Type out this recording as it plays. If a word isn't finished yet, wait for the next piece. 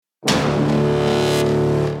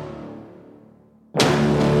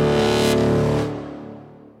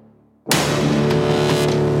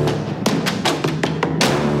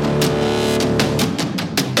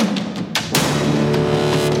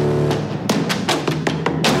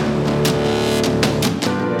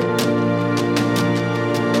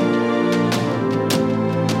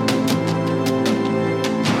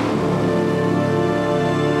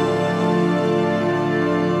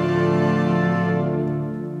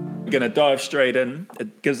Going to dive straight in.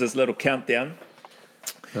 It gives us a little countdown.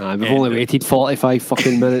 We've only waited 45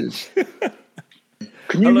 fucking minutes.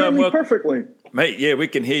 Can you hear me perfectly? Mate, yeah, we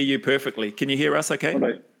can hear you perfectly. Can you hear us okay? All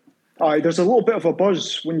right. Aye, there's a little bit of a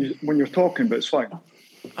buzz when you're talking, but it's fine.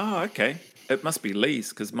 Oh, okay. It must be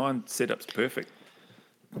Lee's because mine setup's perfect.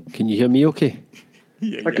 Can you hear me okay?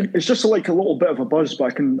 Yeah. It's just like a little bit of a buzz, but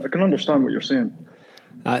I can understand what you're saying.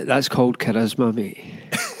 That's called charisma, mate.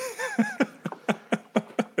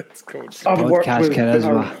 It's called podcast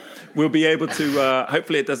charisma. We'll be able to,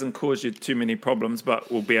 hopefully it doesn't cause you too many problems,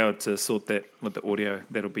 but we'll be able to sort that with the audio.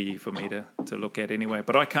 That'll be for me to look at anyway.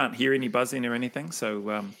 But I can't hear any buzzing or anything.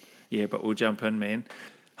 So, but we'll jump in, man.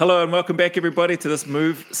 Hello and welcome back, everybody, to this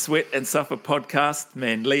Move, Sweat and Suffer podcast.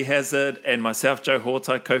 Man, Lee Hazard and myself, Joe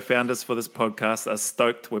Hortai, co-founders for this podcast, are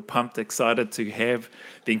stoked. We're pumped, excited to have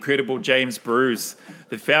the incredible James Brews,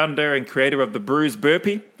 the founder and creator of the Brews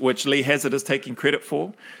Burpee, which Lee Hazard is taking credit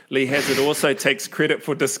for. Lee Hazard also takes credit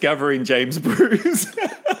for discovering James Brews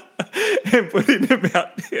and putting him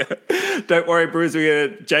out there. Don't worry, Brews,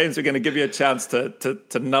 James, we're going to give you a chance to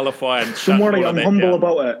nullify and shut all of that down. Don't worry, I'm humble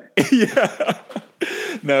about it. Yeah.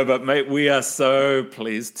 No, but mate, we are so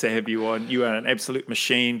pleased to have you on. You are an absolute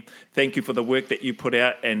machine. Thank you for the work that you put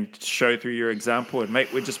out and show through your example. And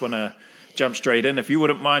mate, we just want to jump straight in. If you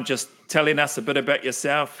wouldn't mind just telling us a bit about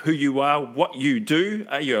yourself, who you are, what you do.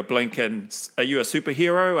 Are you a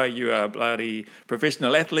superhero? Are you a bloody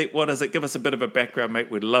professional athlete? What is it? Give us a bit of a background,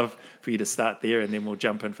 mate. We'd love for you to start there and then we'll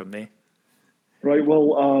jump in from there. Right,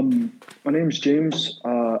 well, my name's James.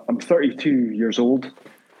 I'm 32 years old.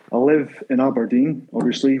 I live in Aberdeen,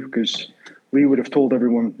 obviously, because Lee would have told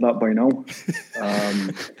everyone that by now.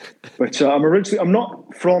 But I'm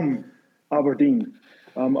not from Aberdeen.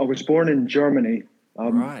 I was born in Germany.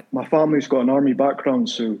 Right. My family's got an army background,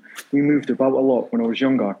 so we moved about a lot when I was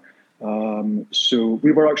younger. So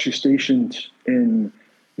we were actually stationed in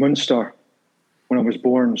Munster when I was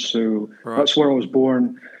born. So That's where I was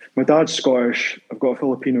born. My dad's Scottish. I've got a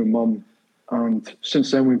Filipino mum. And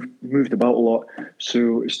since then, we've moved about a lot.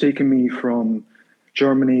 So it's taken me from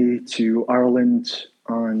Germany to Ireland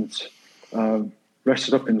and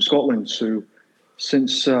rested up in Scotland. So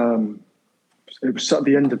since it was at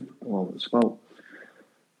the end of, it's about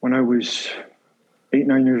when I was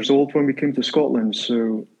 8-9 years old when we came to Scotland.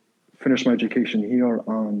 So finished my education here,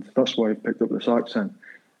 and that's why I picked up this accent.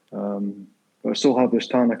 But I still have this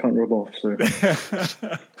tan I can't rub off. So.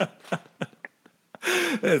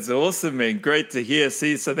 That's awesome, man. Great to hear.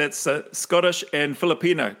 See, so that's Scottish and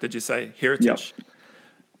Filipino, did you say? Heritage? Yep.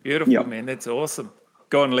 Beautiful, yep. Man. That's awesome.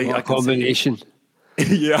 Go on, Lee. What a combination.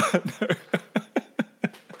 Yeah.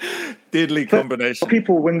 Deadly combination.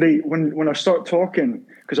 People, when I start talking,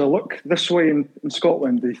 because I look this way in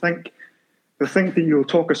Scotland, they think that you'll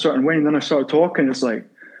talk a certain way, and then I start talking, it's like,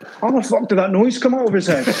 how the fuck did that noise come out of his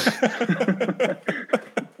head?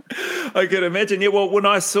 I can imagine. Yeah, well, when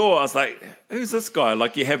I saw, I was like, who's this guy?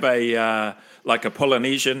 Like you have a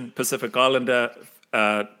Polynesian Pacific Islander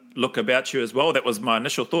look about you as well. That was my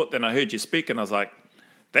initial thought. Then I heard you speak and I was like,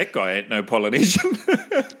 that guy ain't no Polynesian.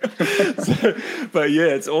 But yeah,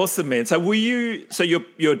 it's awesome, man. So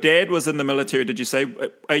your dad was in the military, did you say?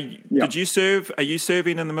 Did you serve? Are you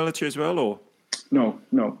serving in the military as well, or? No.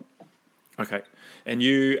 Okay. And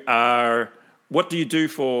you are... What do you do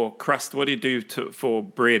for crust? What do you do for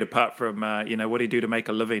bread apart from, what do you do to make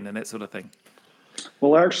a living and that sort of thing?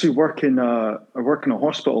 Well, I actually work in a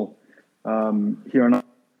hospital here in Ireland.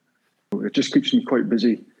 It just keeps me quite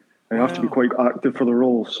busy. I have to be quite active for the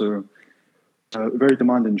role, so a very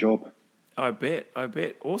demanding job. I bet.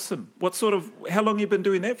 Awesome. How long have you been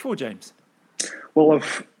doing that for, James? Well,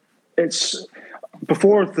 it's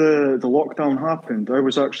before the lockdown happened, I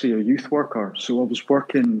was actually a youth worker. So I was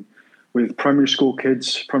working with primary school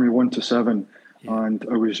kids, primary 1 to 7. Yeah. And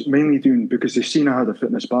I was mainly doing, because they seen I had a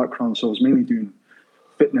fitness background, so I was mainly doing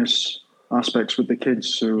fitness aspects with the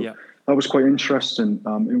kids. So that was quite interesting.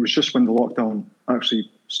 It was just when the lockdown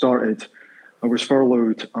actually started, I was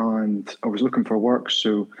furloughed and I was looking for work.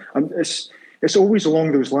 So it's always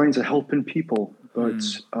along those lines of helping people. But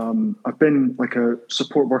I've been like a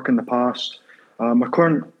support worker in the past. My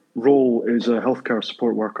current role is a healthcare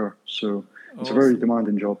support worker. So it's a very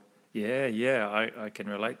demanding job. Yeah. I can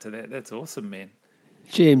relate to that. That's awesome, man.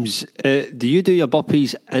 James, do you do your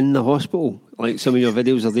burpees in the hospital? Like some of your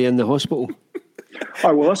videos, are they in the hospital?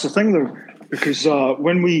 Oh, well, that's the thing though, because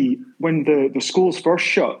when the schools first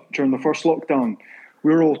shut during the first lockdown,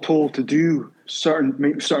 we were all told to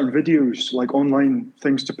make certain videos, like online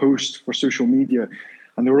things to post for social media,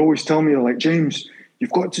 and they were always telling me like, James,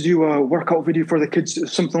 you've got to do a workout video for the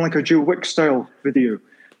kids, something like a Joe Wick style video.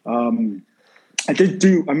 I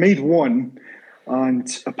made one,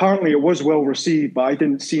 and apparently it was well received, but I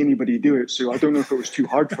didn't see anybody do it, so I don't know if it was too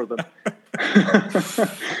hard for them.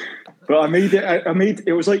 But I made it.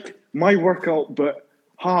 It was like my workout, but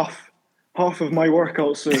half of my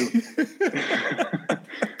workout. So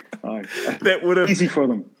that would have easy for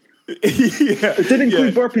them. Yeah, it did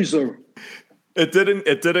include burpees though. It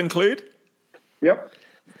did include. Yep.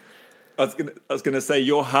 I was gonna say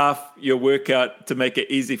your workout to make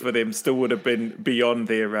it easy for them still would have been beyond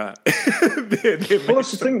their. Well,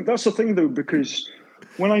 that's the thing though, because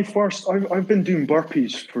when I've been doing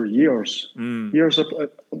burpees for years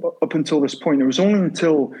up until this point. It was only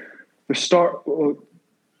until the start of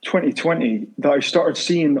 2020 that I started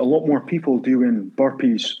seeing a lot more people doing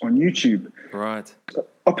burpees on YouTube. Right.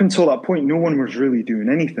 Up until that point, no one was really doing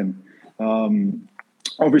anything.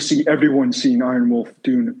 Obviously, everyone's seen Iron Wolf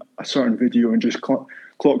doing a certain video and just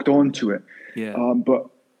clocked on to it. Yeah. But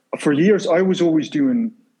for years, I was always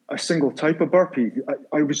doing a single type of burpee.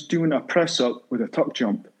 I was doing a press up with a tuck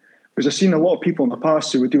jump, because I've seen a lot of people in the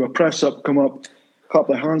past who would do a press up, come up, clap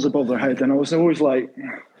their hands above their head, and I was always like,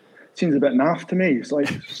 seems a bit naff to me. It's like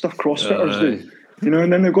stuff CrossFitters do,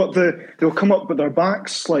 and then they'll come up with their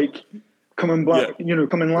backs like coming back,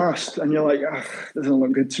 coming last, and you're like, doesn't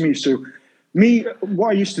look good to me. So what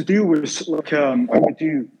I used to do was like, I would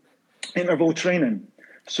do interval training.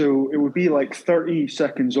 So it would be like 30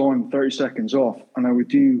 seconds on, 30 seconds off. And I would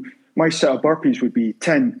do, my set of burpees would be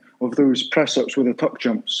 10 of those press ups with a tuck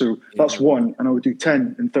jump. So that's one. And I would do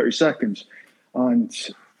 10 in 30 seconds. And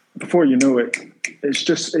before you know it,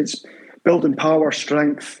 it's building power,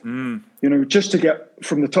 strength. Just to get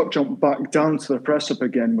from the tuck jump back down to the press up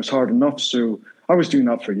again was hard enough. So I was doing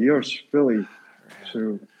that for years, really.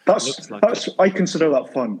 So I consider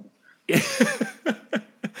that fun.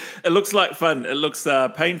 It looks like fun. It looks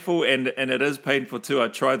painful, and it is painful too. I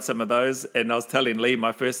tried some of those, and I was telling Lee,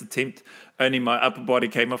 my first attempt, only my upper body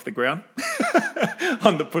came off the ground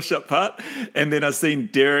on the push-up part. And then I seen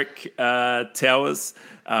Derek Towers,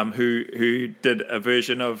 who did a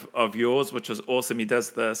version of yours, which was awesome. He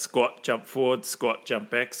does the squat, jump forward, squat, jump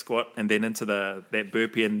back, squat, and then into that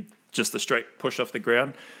burpee and just a straight push off the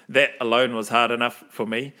ground. That alone was hard enough for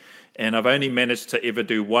me. And I've only managed to ever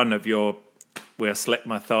do one of your, where I slapped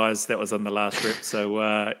my thighs. That was on the last rep. So,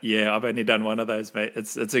 I've only done one of those, mate.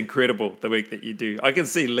 It's incredible, the work that you do. I can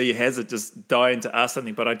see Lee has it just dying to ask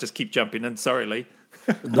something, but I just keep jumping in. Sorry, Lee.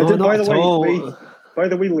 By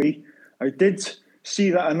the way, Lee, I did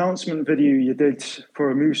see that announcement video you did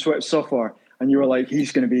for Move Sweat Suffer, and you were like,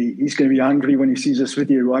 he's gonna be angry when he sees this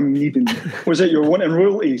video. Was it you're wanting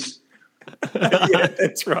royalties? Yeah,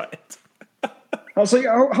 that's right. I was like,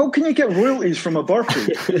 how can you get royalties from a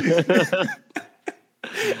burpee?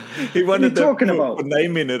 He wanted about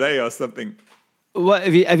name in it, or something. What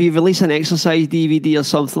have you released an exercise DVD or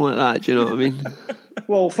something like that? Do you know what I mean?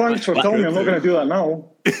 Well, thanks for telling me. I'm not going to do that now.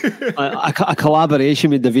 a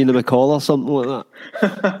collaboration with Davina McCall or something like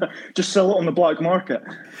that. Just sell it on the black market.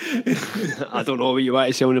 I don't know what you want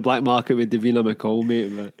to sell on the black market with Davina McCall,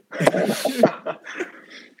 mate.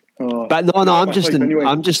 But no, I'm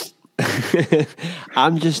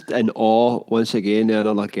just in awe once again of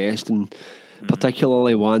another guest, and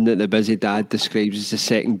particularly one that the Busy Dad describes as the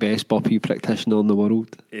second best burpee practitioner in the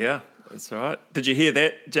world. Yeah, that's right. Did you hear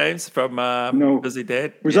that, James, from no. Busy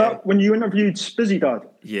Dad? Was that when you interviewed Busy Dad?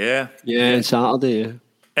 Yeah, on Saturday.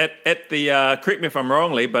 Yeah. At the correct me if I'm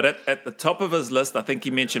wrong, Lee, but at the top of his list, I think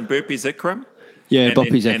he mentioned Burpees Ikram. Yeah,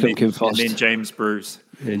 Burpees Ikram came first, and then James Brews.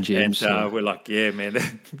 And James, we're like, yeah, man.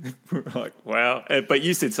 We're like, wow. But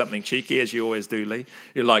you said something cheeky, as you always do, Lee.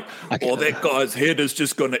 You're like, that guy's head is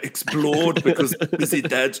just going to explode because Busy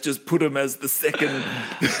Dad's just put him as the second.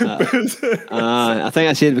 I think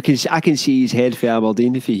I said because I can see his head for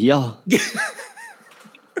Aberdeen if you hear.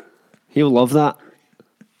 He'll love that.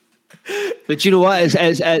 But you know what?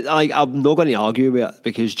 It's like I'm not going to argue with it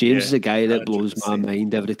because James is a guy that blows my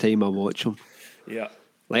mind every time I watch him. Yeah.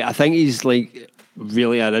 Like I think he's like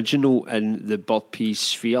really original in the burpee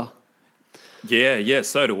sphere. Yeah,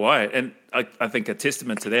 so do I. And I think a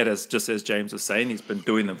testament to that is just as James was saying, he's been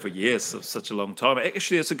doing them for years, so such a long time.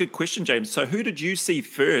 Actually, it's a good question, James. So who did you see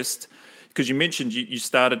first? because you mentioned you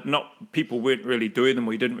started, not people weren't really doing them,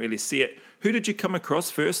 we didn't really see it. Who did you come across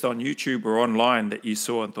first on YouTube or online that you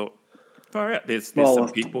saw and thought, far out, there's some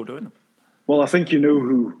people doing them? Well, I think you know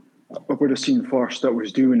who I would have seen first that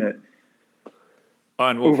was doing it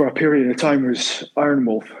Iron Wolf. over a period of time was Iron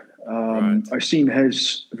Wolf. Right. I seen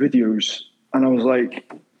his videos and I was like,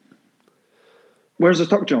 where's the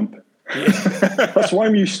tuck jump? Yeah. That's what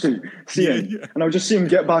I'm used to seeing. Yeah. And I would just see him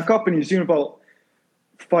get back up and he's doing about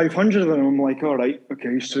 500 of them. I'm like, all right,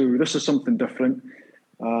 okay, so this is something different.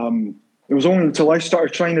 It was only until I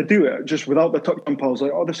started trying to do it just without the tuck jump, I was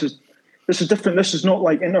like, oh, this is different. This is not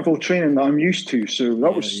like interval training that I'm used to. So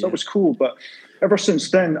that was cool. But ever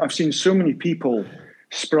since then, I've seen so many people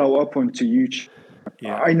sprout up onto YouTube.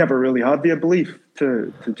 Yeah. I never really had the belief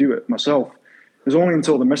to do it myself. It was only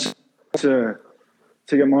until the miss to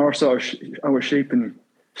get my arse out of shape and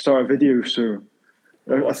start a video. So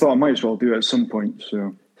I thought I might as well do it at some point.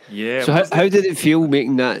 So yeah. So how did it feel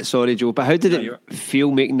making that? Sorry, Joe, but how did it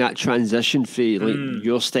feel making that transition from like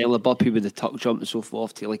your style of burpee with the tuck jump and so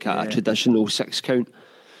forth to like a traditional 6 count?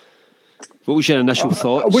 What was your initial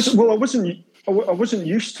thoughts? I wasn't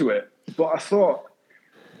used to it, but I thought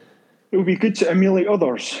it would be good to emulate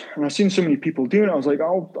others. And I've seen so many people doing it. I was like,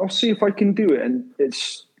 I'll see if I can do it. And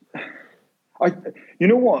you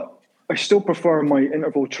know what? I still prefer my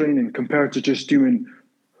interval training compared to just doing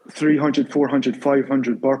 300, 400,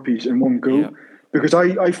 500 burpees in one go, because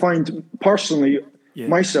I find personally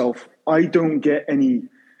myself, I don't get any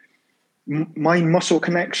mind muscle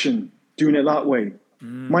connection doing it that way.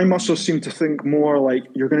 My muscles seem to think more like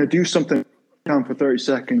you're going to do something for 30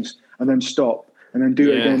 seconds and then stop and then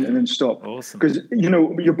do it again and then stop. Awesome. Because,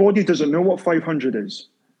 your body doesn't know what 500 is.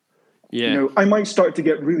 Yeah. I might start to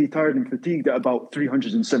get really tired and fatigued at about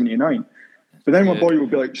 379, but then my body will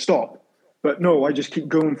be like, stop. But no, I just keep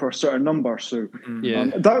going for a certain number. So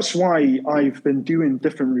that's why I've been doing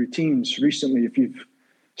different routines recently. If you've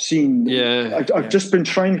seen, I've just been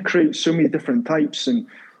trying to create so many different types and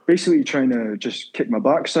basically trying to just kick my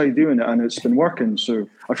backside doing it. And it's been working. So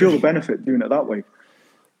I feel the benefit doing it that way.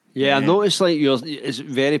 Yeah, I noticed like it's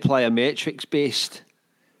very plyometrics based.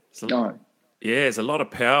 There's a lot of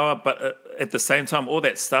power, but at the same time, all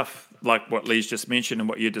that stuff, like what Lee's just mentioned and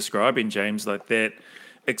what you're describing, James, like that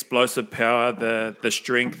explosive power, the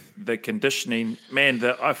strength, the conditioning, man,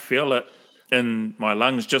 I feel it in my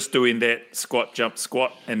lungs just doing that squat, jump,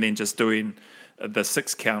 squat, and then just doing the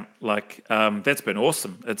 6 count. Like that's been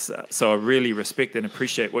awesome. It's so I really respect and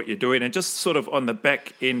appreciate what you're doing. And just sort of on the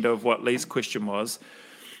back end of what Lee's question was,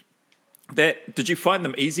 that did you find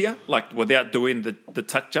them easier, like without doing the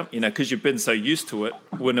tuck jump, because you've been so used to it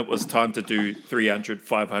when it was time to do 300,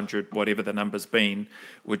 500, whatever the number's been,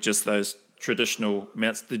 with just those traditional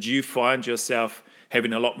amounts? Did you find yourself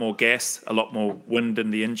having a lot more gas, a lot more wind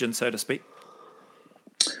in the engine, so to speak?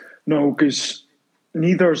 No, because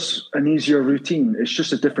neither's an easier routine. It's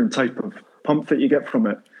just a different type of pump that you get from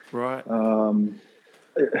it. Right.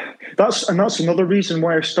 That's another reason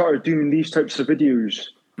why I started doing these types of videos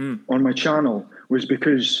on my channel, was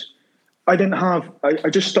because I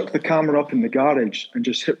just stuck the camera up in the garage and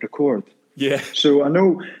just hit record. Yeah. So I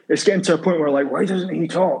know it's getting to a point where like, why doesn't he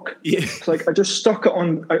talk? Yeah. It's like I just stuck it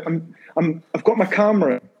on. I've got my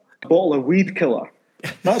camera, a bottle of weed killer.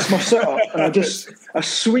 That's my setup, and I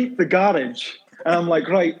sweep the garage, and I'm like,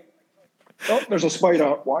 right, oh, there's a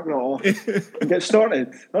spider, whack it off, and get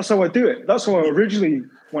started. That's how I do it. That's how I originally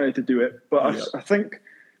wanted to do it, but I think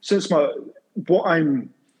since what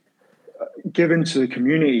I'm giving to the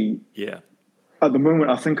community, at the moment,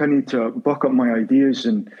 I think I need to buck up my ideas.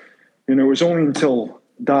 And it was only until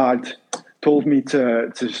Dad told me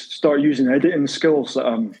to start using editing skills that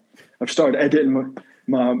I've started editing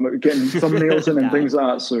my getting thumbnails in and things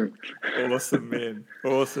like that. So awesome, man,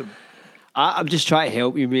 awesome. I'm just trying to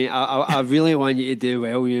help you, mate. I really want you to do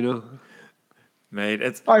well, mate.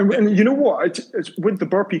 And you know what? It's with the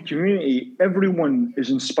burpee community, everyone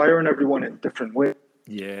is inspiring everyone in different ways.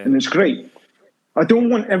 Yeah, and it's great. I don't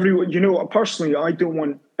want everyone, personally, I don't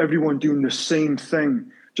want everyone doing the same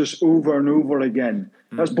thing just over and over again.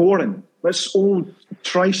 That's boring. Let's all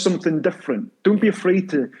try something different. Don't be afraid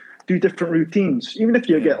to do different routines. Even if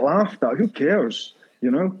you get laughed at, who cares,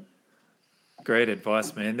 Great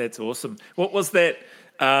advice, man. That's awesome. What was that?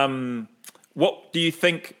 What do you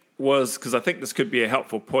think was, because I think this could be a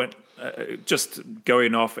helpful point, just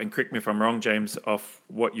going off, and correct me if I'm wrong, James, off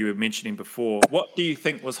what you were mentioning before. What do you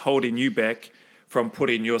think was holding you back from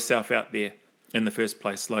putting yourself out there in the first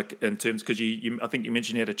place? Like in terms, because I think you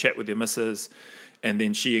mentioned you had a chat with your missus, and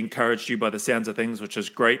then she encouraged you by the sounds of things, which is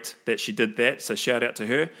great that she did that. So shout out to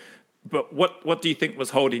her. But what do you think was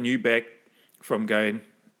holding you back from going,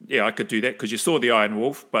 yeah, I could do that, because you saw the Iron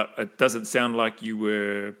Wolf, but it doesn't sound like you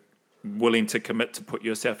were willing to commit to put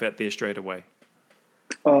yourself out there straight away.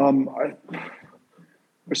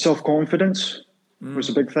 Self-confidence was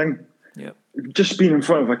a big thing. Yeah. Just being in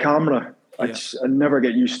front of a camera, I never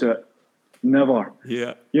get used to it. Never.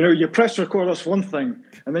 Yeah. You know, you press record, that's one thing,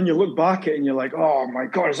 and then you look back at it and you're like, oh my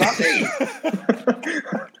God, is that me?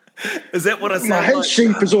 Is that what I said? My head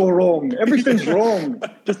shape is all wrong. Everything's wrong.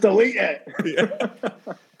 Just delete it.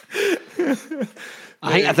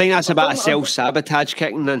 I think that's about a self-sabotage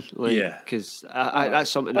kicking in. Yeah. Because that's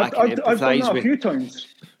something I can empathise I've done that with. a few times.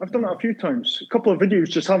 I've done that a few times. A couple of videos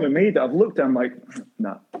just haven't made it. I've looked at them like,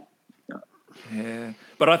 nah. Yeah.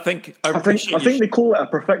 But I think they call it a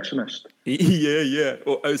perfectionist. Yeah.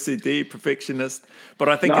 Or OCD, perfectionist. But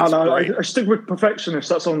I think I stick with perfectionist.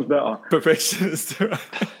 That sounds better. Perfectionist.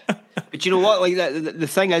 But you know what? Like the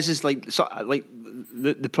thing is like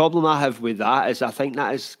the problem I have with that is I think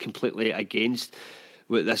that is completely against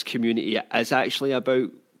what this community is actually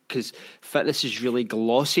about, because fitness is really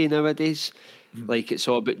glossy nowadays. Like, it's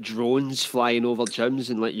all about drones flying over gyms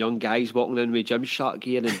and like young guys walking in with Gymshark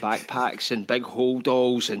gear and backpacks and big hold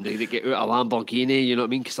alls, and they get out a Lamborghini, you know what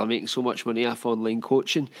I mean? Because they're making so much money off online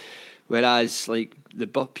coaching. Whereas, like, the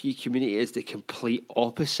Burpee community is the complete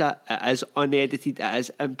opposite. It is unedited, it is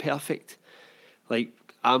imperfect. Like,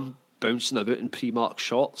 I'm bouncing about in pre-marked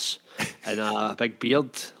shorts and a big beard,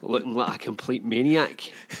 looking like a complete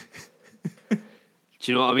maniac.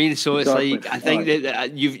 Do you know what I mean? So it's exactly. Like, I think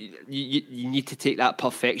that you need to take that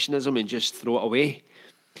perfectionism and just throw it away.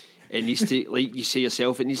 It needs to, like you say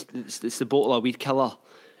yourself, it's the bottle of weed killer.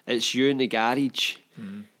 It's you in the garage.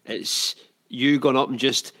 It's you going up and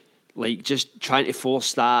just trying to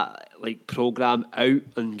force that like program out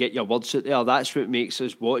and get your words out there. That's what makes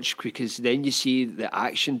us watch, because then you see the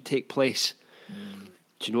action take place.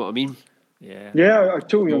 Do you know what I mean? Yeah, I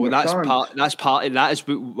totally understand. That is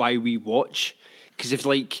why we watch. Because if,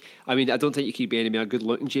 like, I mean, I don't think you could be any more good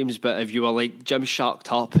looking, James, but if you were like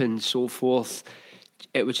Gymsharked up and so forth,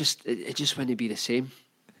 it just wouldn't be the same.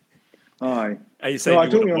 Aye. I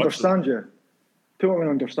totally understand you. Totally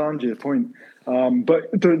understand your point.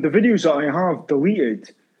 But the videos that I have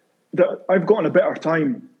deleted, that I've gotten a better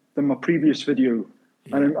time than my previous video,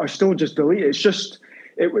 and I still just delete it. It's just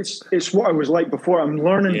it's what I was like before. I'm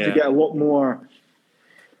learning to get a lot more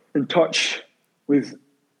in touch with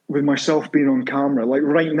myself being on camera. Like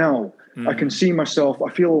right now, I can see myself. I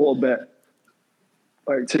feel a little bit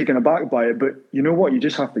like taken aback by it, but you know what? You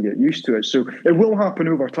just have to get used to it. So it will happen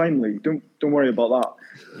over time, Lee. Don't worry about that.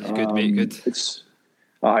 It's good, mate. Good. It's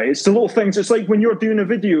the little things. It's like when you're doing a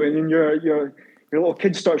video and then your little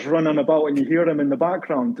kid starts running about and you hear him in the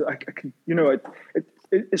background.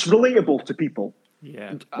 It's relatable to people.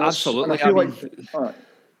 Yeah, absolutely. I feel like,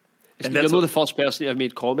 you're not the first person to have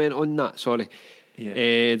made comment on that. Sorry.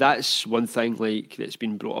 Yeah. That's one thing like that's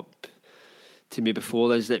been brought up to me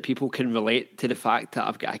before, is that people can relate to the fact that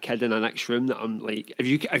I've got a kid in the next room that I'm like,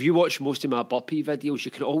 if you watch most of my Burpee videos,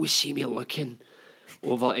 you can always see me looking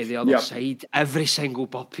over to the other side every single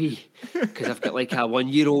Burpee, because I've got like a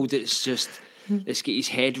 1-year-old that's got his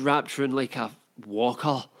head wrapped around like a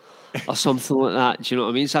walker or something like that. Do you know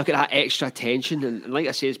what I mean? So I've got that extra attention, and like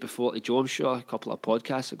I said before to Joe, I'm sure a couple of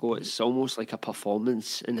podcasts ago, it's almost like a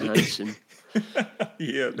performance enhancing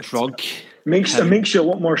drug. It makes you a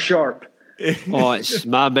lot more sharp. Oh, it's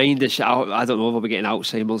my mind is. I don't know if I'll be getting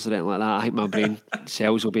Alzheimer's or anything like that. I think my brain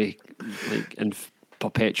cells will be like in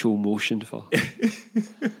perpetual motion for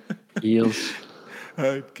years.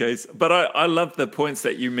 Okay, but I love the points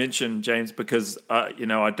that you mentioned, James, because I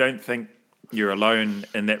don't think you're alone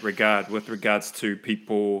in that regard with regards to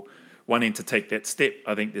people wanting to take that step.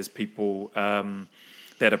 I think there's people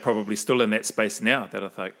that are probably still in that space now that I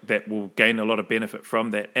think that will gain a lot of benefit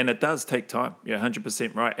from that. And it does take time. You're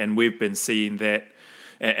 100% right. And we've been seeing that,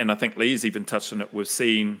 and I think Lee's even touched on it. We've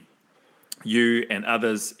seen you and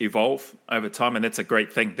others evolve over time, and that's a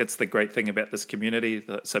great thing. That's the great thing about this community.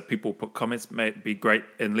 So people put comments, may be great,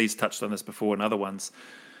 and Lee's touched on this before and other ones,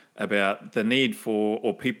 about the need for,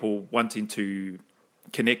 or people wanting to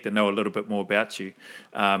connect and know a little bit more about you,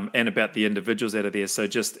 and about the individuals that are there. So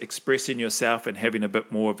just expressing yourself and having a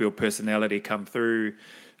bit more of your personality come through,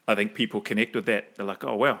 I think people connect with that. They're like,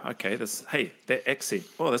 oh, wow, okay, that accent.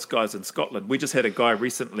 Oh, this guy's in Scotland. We just had a guy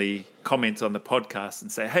recently comment on the podcast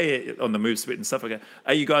and say, hey, on the Move Sweat and stuff, I go,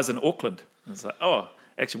 are you guys in Auckland? And it's like, oh,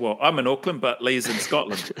 actually, well, I'm in Auckland, but Lee's in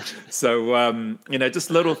Scotland. So, just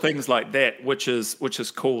little things like that, which is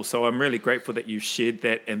cool. So I'm really grateful that you shared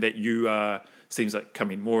that and that you are seems like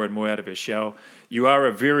coming more and more out of his shell. You are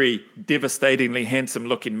a very devastatingly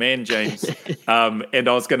handsome-looking man, James. And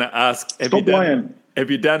I was going to ask, have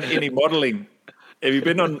you done any modelling? Have you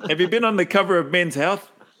been on the cover of Men's Health?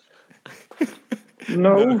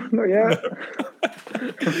 No, not yet.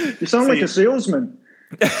 No. You sound like a salesman.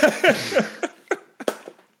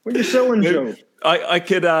 What are you selling, Joe? I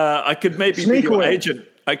could maybe be your agent.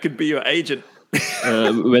 I could be your agent.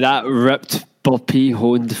 With that ripped, boppy,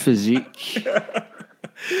 honed physique.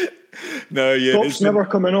 No, yeah. Top's never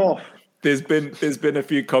coming off. There's been a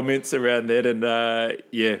few comments around that, and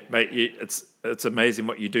yeah, mate, it's amazing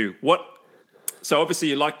what you do. So obviously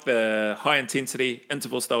you like the high intensity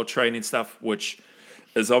interval style training stuff, which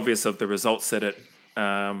is obvious of the results that it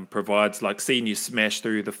provides. Like seeing you smash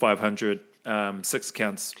through the 500 6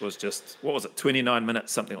 counts was just, what was it, 29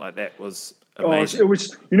 minutes, something like that, was amazing. It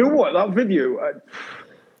was, you know what, that video,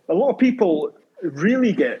 a lot of people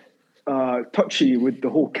really get touchy with the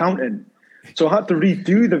whole counting. So I had to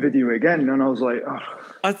redo the video again, and I was like,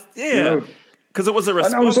 yeah, because it was a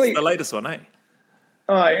response to the latest one, eh?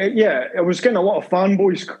 Yeah, I was getting a lot of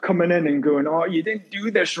fanboys coming in and going, "Oh, you didn't do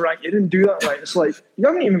this right. You didn't do that right." It's like, you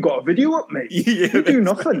haven't even got a video up, mate. Yeah, you do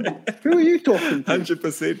nothing. Who are you talking to?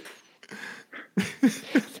 100%.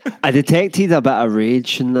 I detected a bit of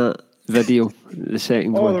rage in that video, the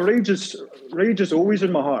second one. The rage is always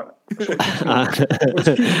in my heart. That's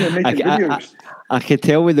what keeps me making videos. I could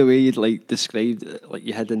tell with the way you'd described it, like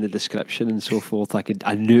you had in the description and so forth. I could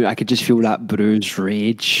just feel that Brews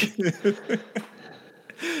rage.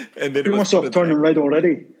 And then I feel myself turning red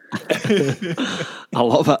already. I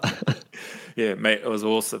love it. Yeah, mate, it was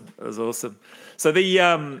awesome. So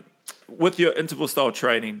the with your interval style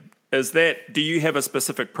training, do you have a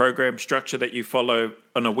specific program structure that you follow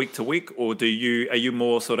on a week to week, or are you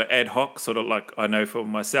more sort of ad hoc? Sort of like, I know for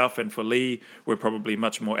myself and for Lee, we're probably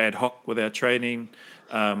much more ad hoc with our training.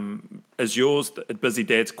 Is yours, Busy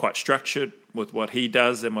Dad's, quite structured with what he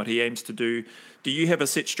does and what he aims to do? Do you have a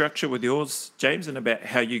set structure with yours, James, and about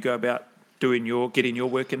how you go about getting your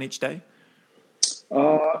work in each day?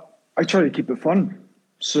 I try to keep it fun.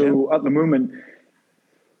 So At the moment,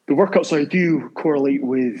 the workouts I do correlate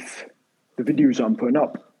with the videos I'm putting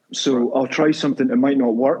up. So I'll try something that might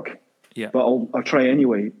not work, but I'll try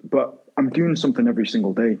anyway. But I'm doing something every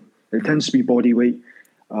single day. It tends to be body weight.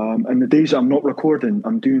 And the days that I'm not recording,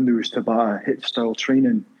 I'm doing those Tabata HIIT style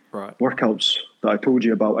training workouts that I told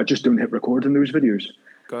you about. I just don't hit record in those videos.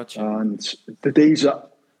 Gotcha. And the days that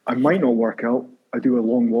I might not work out, I do a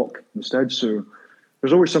long walk instead. So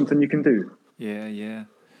there's always something you can do. Yeah.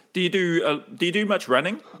 Do you do much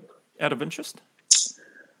running out of interest?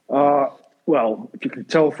 Well, if you can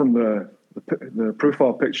tell from the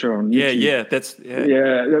profile picture on YouTube.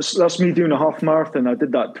 That's me doing a half marathon. I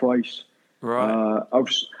did that twice. Right.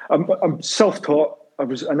 I'm self-taught.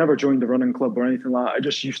 I never joined a running club or anything like that. I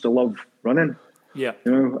just used to love running. Yeah.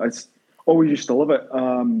 I always used to love it.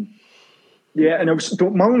 And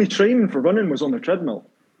my only training for running was on the treadmill.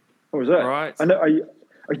 That was it. Right.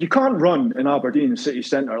 And you can't run in Aberdeen city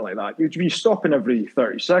centre like that. You'd be stopping every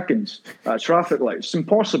 30 seconds at traffic lights. It's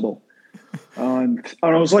impossible. And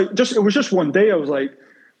I was like, it was just one day. I was like,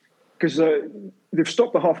 because they've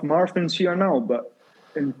stopped the half marathons here now, but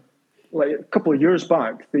in like a couple of years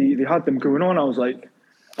back, they had them going on. I was like,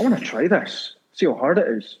 I want to try this, see how hard it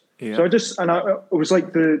is. Yeah. So it was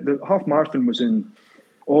like the half marathon was in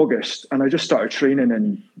August, and I just started training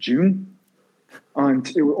in June.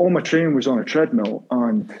 And all my training was on a treadmill.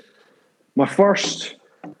 And my first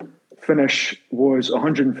finish was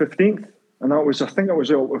 115th. And I think I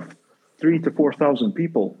was out with 3,000 to 4,000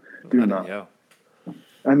 people doing that. Yeah.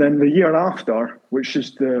 And then the year after, which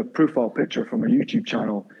is the profile picture from my YouTube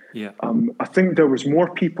channel, I think there was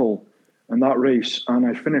more people in that race, and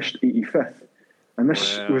I finished 85th. And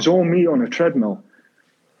this was all me on a treadmill.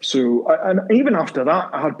 So, and even after that,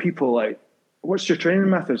 I had people like, "What's your training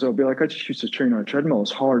methods?" I'll be like, "I just used to train on a treadmill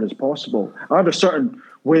as hard as possible." I had a certain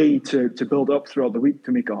way to build up throughout the week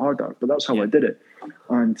to make it harder, but that's how I did it.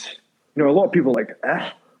 And a lot of people are like,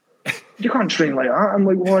 you can't train like that. I'm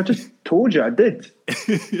like, well, I just told you I did.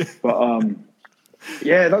 But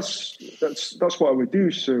that's what I would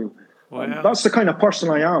do. So that's the kind of person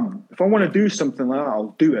I am. If I want to do something like that,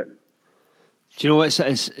 I'll do it. Do you know what?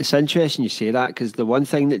 It's interesting you say that, because the one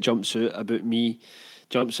thing that jumps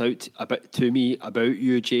out to me about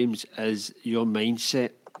you, James, is your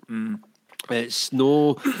mindset. It's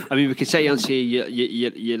no, I mean, we can sit here and say you're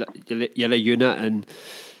a unit and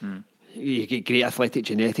you get great athletic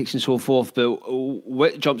genetics and so forth, but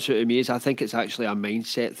what jumps out to me is I think it's actually a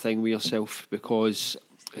mindset thing with yourself, because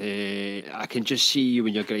I can just see you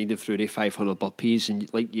when you're grinding through the 500 burpees, and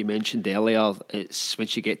like you mentioned earlier, it's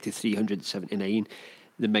once you get to 379,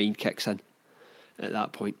 the mind kicks in at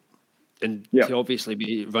that point. And to obviously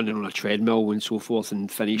be running on a treadmill and so forth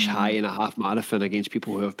and finish high in a half marathon against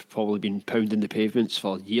people who have probably been pounding the pavements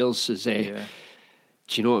for years is, do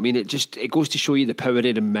you know what I mean? It goes to show you the power of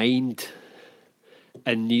the mind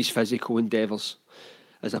in these physical endeavours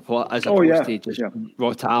as opposed to just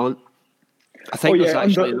raw talent. I think there's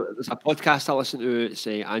a podcast I listen to, it's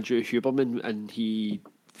Andrew Huberman, and he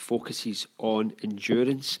focuses on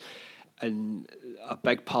endurance, and a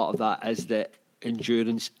big part of that is that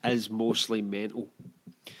endurance is mostly mental.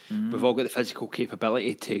 We've all got the physical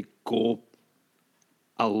capability to go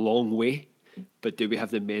a long way, but do we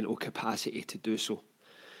have the mental capacity to do so?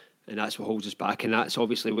 And that's what holds us back. And that's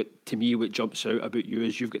obviously what jumps out about you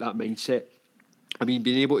is you've got that mindset. I mean,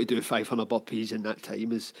 being able to do 500 burpees in that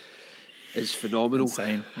time is phenomenal.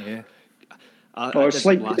 Insane, yeah. It's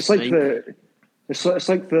like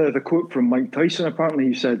the quote from Mike Tyson. Apparently,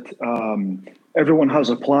 he said, "Everyone has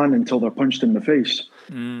a plan until they're punched in the face."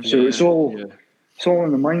 It's all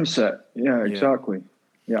in the mindset. Yeah, exactly.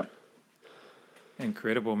 Yeah.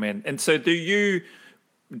 Incredible, man. And so, do you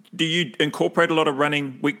incorporate a lot of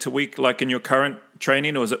running week to week, like in your current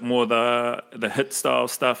training, or is it more the HIIT style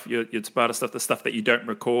stuff, your Sparta stuff, the stuff that you don't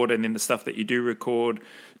record, and then the stuff that you do record?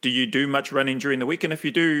 Do you do much running during the week? And if you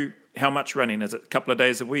do, how much running? Is it a couple of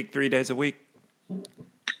days a week, 3 days a week?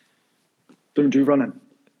 Don't do running.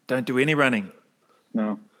 Don't do any running?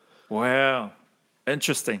 No. Wow.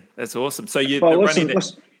 Interesting. That's awesome. So you're listen.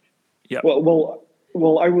 Yeah. Well,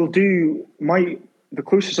 I will do the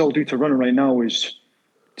closest I'll do to running right now is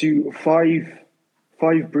do five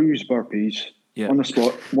Brews burpees on the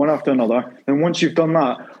spot, one after another. Then once you've done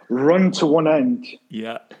that, run to one end.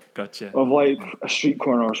 Yeah, gotcha. Of like a street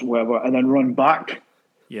corner or whatever, and then run back.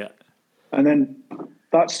 Yeah. And then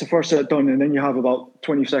that's the first set done, and then you have about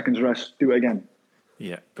 20 seconds rest. Do it again.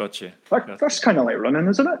 Yeah, gotcha. That's kind of like running,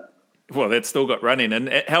 isn't it? Well, that's still got running. And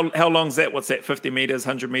how long's that? What's that? 50 meters,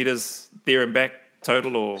 100 meters there and back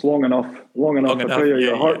total, or it's long enough. I tell you,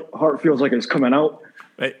 your heart feels like it's coming out.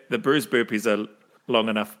 Mate, the Brews burpees are long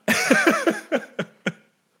enough.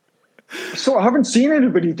 So I haven't seen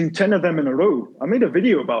anybody do 10 of them in a row. I made a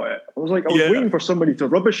video about it. I was waiting for somebody to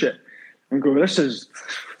rubbish it and go, this is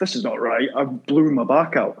not right. I blew my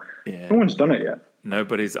back out. Yeah. No one's done it yet.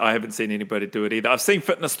 I haven't seen anybody do it either. I've seen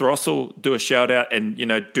Fitness Throttle do a shout out and,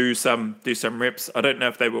 do some reps. I don't know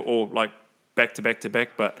if they were all like back to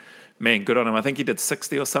back, but man, good on him. I think he did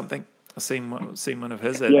 60 or something. I've seen one of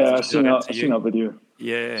his. Yeah, I've seen that video.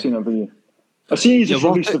 Yeah. I've seen that video. I see he just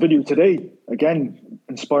released a video today, again,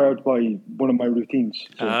 inspired by one of my routines.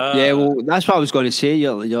 So. Yeah, well, that's what I was going to say.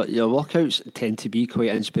 Your workouts tend to be quite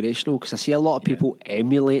inspirational because I see a lot of people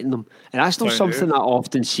emulating them. And that's not something I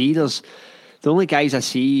often see. The only guys I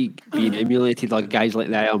see being emulated are guys like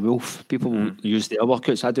the Iron Wolf. People use their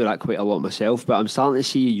workouts. I do that quite a lot myself, but I'm starting to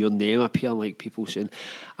see your name appear, like people saying,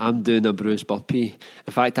 I'm doing a Brews burpee.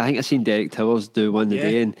 In fact, I think I seen Derek Towers do one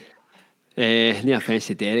today, and no offence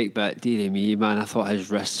to Derek, but dearie me, man, I thought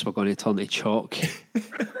his wrists were going to turn to chalk.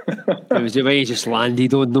 It was the way he just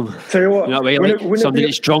landed on them. Tell you what, somebody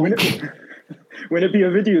that's drunk. When it be a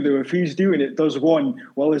video though, if he's doing it, does one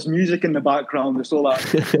while there's music in the background, there's all that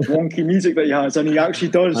wonky music that he has, and he actually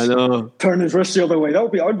does turn his wrist the other way.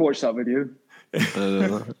 I'd watch that video. I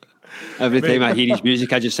know. Every time I hear his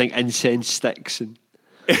music, I just think incense sticks. And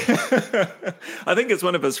I think it's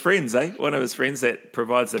one of his friends, One of his friends that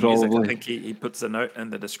provides the music. I think he puts a note in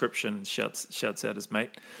the description and shouts out his mate.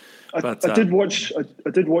 I did watch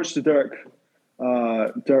the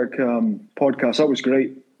Derek podcast. That was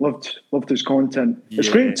great. Loved his content. Yeah. It's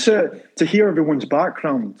great to hear everyone's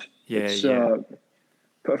background.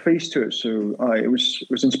 Put a face to it. So it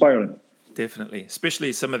was inspiring. Definitely,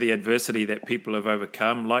 especially some of the adversity that people have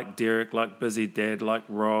overcome, like Derek, like Busy Dad, like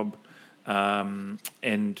Rob. And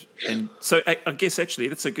so I guess actually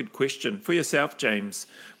that's a good question for yourself, James.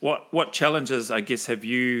 What challenges, I guess, have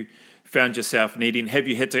you found yourself needing? Have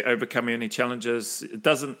you had to overcome any challenges? It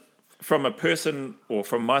doesn't, from a person or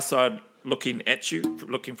from my side looking at you,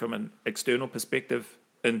 looking from an external perspective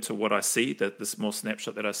into what I see, the small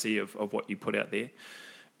snapshot that I see of what you put out there,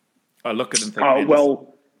 I look at it and think,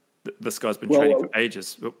 this guy's been training for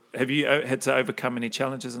ages. Have you had to overcome any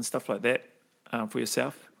challenges and stuff like that for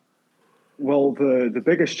yourself? Well, the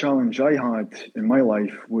biggest challenge I had in my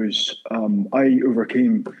life was I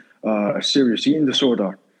overcame a serious eating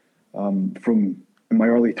disorder from in my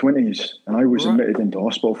early 20s, and I was admitted into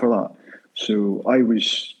hospital for that. So I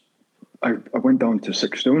went down to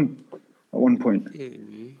 6 stone at one point.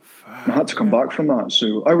 And I had to come back from that.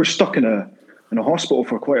 So I was stuck in a hospital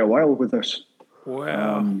for quite a while with this.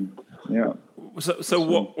 Wow. Yeah. So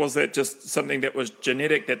what was that? Just something that was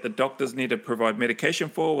genetic that the doctors need to provide medication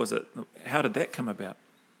for? Was it? How did that come about?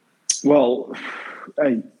 Well,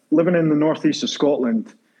 living in the northeast of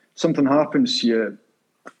Scotland, something happens to you.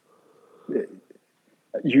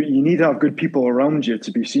 You need to have good people around you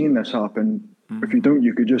to be seeing this happen. If you don't,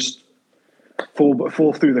 you could just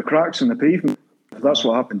fall through the cracks in the pavement. That's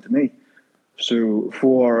what happened to me. So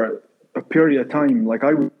for a period of time, like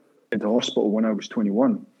I went into hospital when I was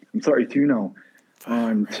 21. I'm 32 now.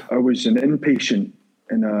 And I was an inpatient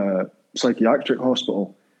in a psychiatric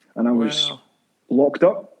hospital. And I was locked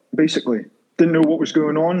up, basically. Didn't know what was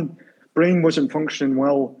going on. Brain wasn't functioning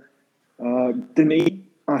well. Didn't eat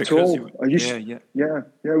at all. I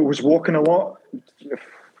was walking a lot.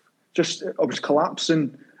 I was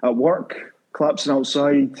collapsing at work, collapsing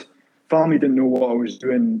outside. Family didn't know what I was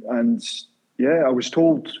doing. And I was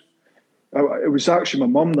told, it was actually my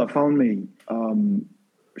mum that found me.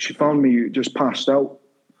 She found me just passed out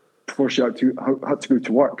before she had to go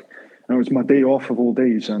to work. And it was my day off of all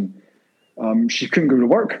days. And she couldn't go to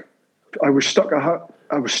work. I was stuck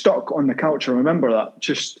on the couch. I remember that,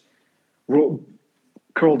 just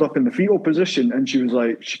curled up in the fetal position. And she was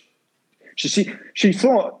like, she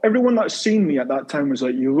thought, everyone that's seen me at that time was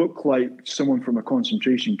like, you look like someone from a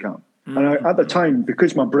concentration camp. And at the time,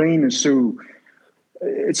 because my brain is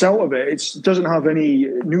it's out of it. It doesn't have any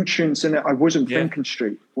nutrients in it. I wasn't thinking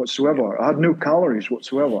straight whatsoever. I had no calories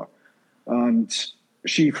whatsoever. And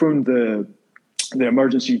she phoned the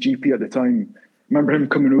emergency GP at the time. Remember him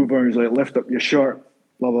coming over and he's like, lift up your shirt,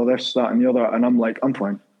 blah, blah, this, that, and the other. And I'm like, I'm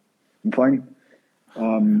fine.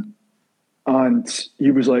 And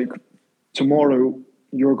he was like, tomorrow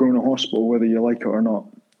you're going to hospital whether you like it or not.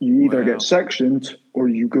 You either get sectioned or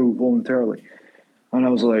you go voluntarily. And I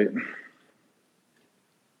was like,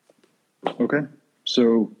 okay.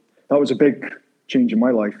 So that was a big change in my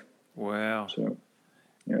life. Wow. So,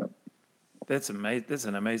 yeah. That's amazing. That's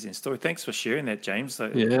an amazing story. Thanks for sharing that, James. So,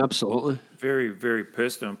 yeah, absolutely. Very, very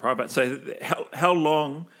personal and private. So how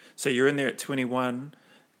long, so you're in there at 21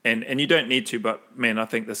 and you don't need to, but man, I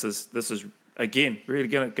think this is again, really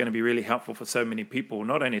going to be really helpful for so many people,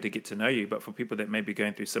 not only to get to know you, but for people that may be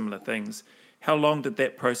going through similar things. How long did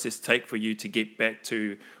that process take for you to get back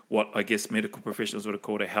to what I guess medical professionals would have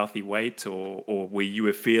called a healthy weight, or where you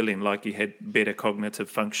were feeling like you had better cognitive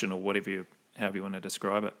function, or however you want to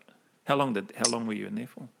describe it? How long were you in there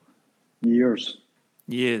for? Years.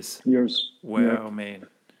 Wow, yeah. Man.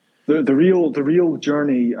 The real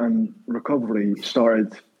journey and recovery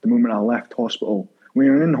started the moment I left hospital. When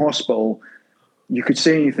you're in hospital, you could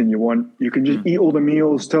say anything you want. You can just eat all the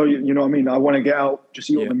meals, tell you know what I mean? I want to get out, just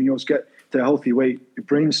eat all the meals, get to a healthy weight. Your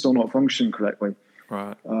brain's still not functioning correctly.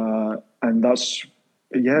 Right. And that's,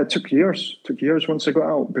 it took years. It took years once I got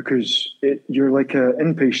out, because you're like an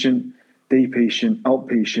inpatient, day patient,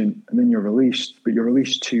 outpatient, and then you're released. But you're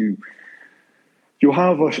released to, you'll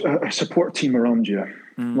have a support team around you.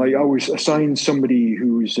 Like I was assigned somebody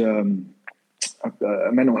who's a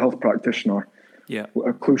mental health practitioner. Yeah,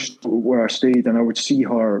 close to where I stayed, and I would see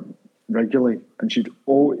her regularly, and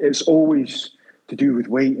it's always to do with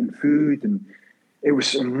weight and food, and it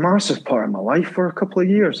was a massive part of my life for a couple of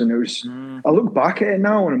years. And it was, I look back at it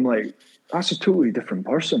now and I'm like, that's a totally different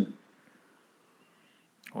person.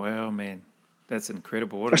 Wow, man, that's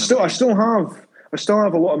incredible. I still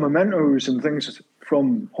have a lot of mementos and things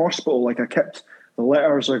from hospital. Like I kept the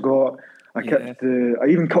letters I got. I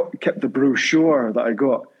even kept the brochure that I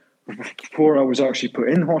got before I was actually put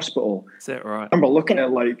in hospital. Is that right? I remember looking at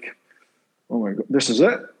it like, oh my God, this is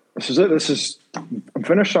it. I'm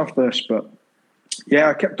finished after this. But yeah,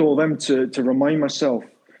 I kept all them to remind myself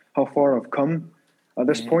how far I've come at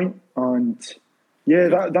this point. And yeah,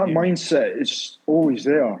 that mindset is always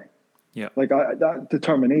there. Yeah. Like that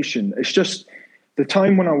determination. It's just the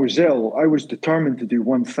time when I was ill, I was determined to do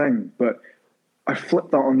one thing, but I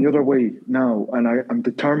flipped that on the other way now, and I'm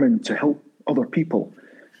determined to help other people.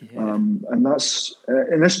 Yeah. And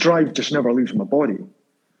this drive just never leaves my body.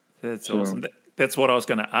 That's awesome. That's what I was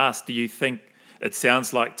going to ask. Do you think, it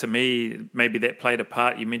sounds like to me, maybe that played a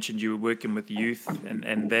part? You mentioned you were working with youth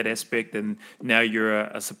and that aspect, and now you're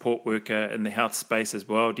a support worker in the health space as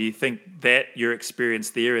well. Do you think that your experience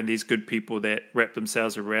there and these good people that wrapped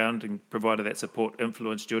themselves around and provided that support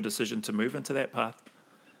influenced your decision to move into that path?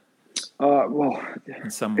 Well, in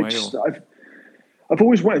some way, I've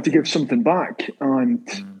always wanted to give something back,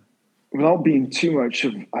 and without being too much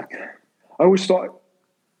of, I always thought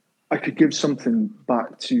I could give something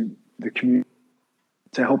back to the community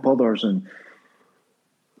to help others. And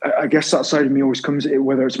I guess that side of me always comes,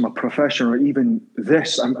 whether it's my profession or even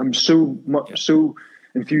this. I'm so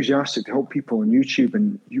enthusiastic to help people on YouTube,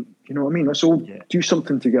 and you know what I mean. Let's all do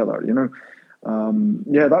something together. You know,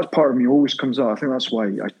 that's part of me always comes out. I think that's why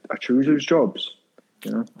I chose those jobs.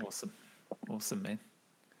 You know, awesome, man.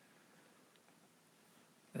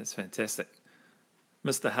 That's fantastic,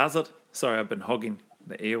 Mr. Hazard. Sorry, I've been hogging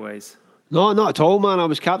the airways. No, not at all, man. I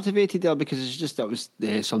was captivated there because it's just that was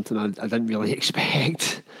something I didn't really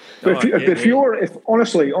expect. But if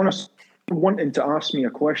honestly wanting to ask me a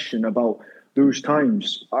question about those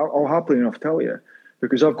times, I'll happily enough tell you,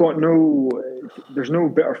 because I've got there's no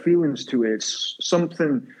bitter feelings to it. It's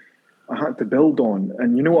something I had to build on,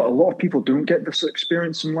 and you know what? A lot of people don't get this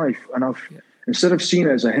experience in life, and instead of seeing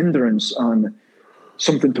it as a hindrance and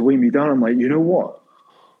something to weigh me down, I'm like, you know what?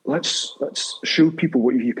 Let's show people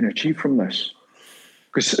what you can achieve from this.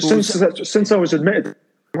 Because since I was admitted to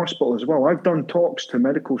the hospital as well, I've done talks to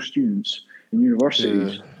medical students in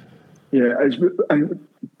universities. And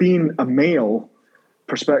being a male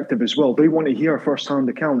perspective as well, they want to hear a first-hand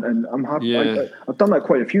account, and I'm happy. I've done that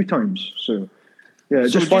quite a few times. So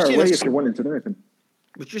just fire away if you're wanting to know anything.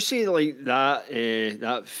 Would you say like that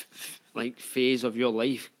like phase of your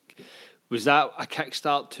life, was that a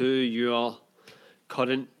kickstart to your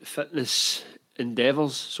current fitness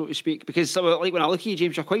endeavours, so to speak? Because like when I look at you,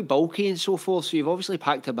 James, you're quite bulky and so forth, so you've obviously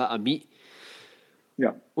packed a bit of meat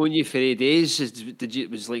on you for the days.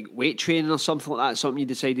 Was like weight training or something like that, something you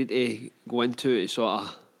decided to go into to sort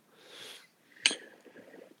of?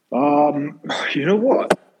 You know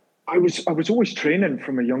what? I was always training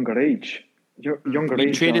from a younger age.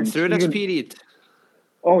 Training through this period?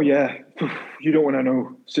 Oh yeah, you don't want to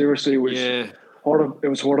know. Seriously, it was horrible. It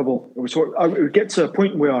was horrible. I would get to a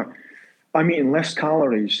point where I'm eating less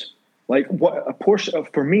calories. Like what a portion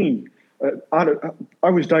for me. I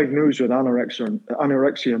was diagnosed with anorexia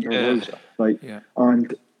nervosa.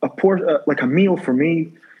 And like a meal for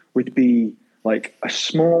me would be like a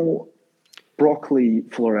small broccoli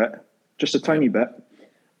floret, just a tiny bit,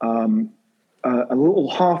 a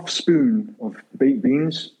little half spoon of baked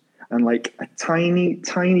beans, and like a tiny,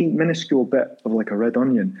 tiny, minuscule bit of like a red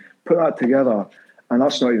onion. Put that together, and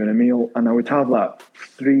that's not even a meal. And I would have that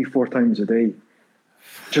 3-4 times a day.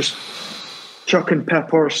 Just chucking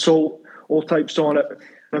pepper, salt, all types on it.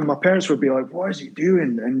 And my parents would be like, what is he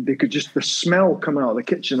doing? And they could the smell come out of the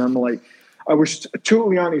kitchen. I'm like, I was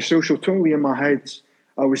totally antisocial, totally in my head.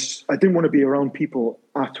 I didn't want to be around people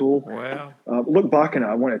at all. Wow. Look back on it,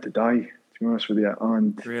 I wanted to die, to be honest with you.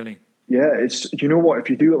 And really? Yeah, you know what? If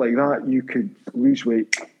you do it like that, you could lose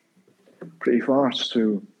weight pretty fast.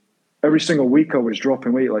 So every single week I was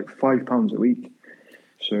dropping weight like 5 pounds a week.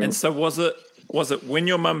 So was it when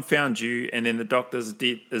your mum found you and then the doctors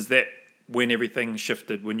did, is that when everything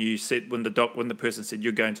shifted, when the person said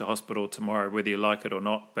you're going to hospital tomorrow, whether you like it or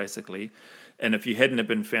not, basically, and if you hadn't have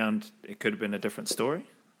been found, it could have been a different story?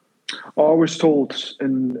 I was told,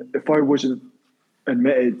 if I wasn't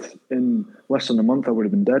admitted in less than a month, I would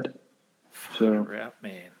have been dead. So,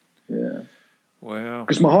 man. Yeah. Wow.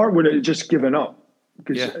 Because my heart would have just given up.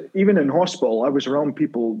 Because even in hospital, I was around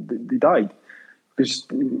people, they died. Because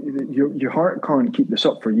your heart can't keep this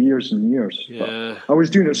up for years and years. Yeah. But I was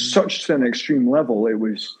doing it such to an extreme level. It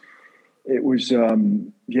was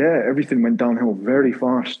everything went downhill very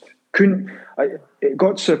fast. It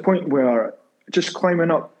got to a point where just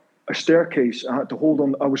climbing up a staircase, I had to hold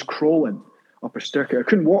on. I was crawling up a staircase. I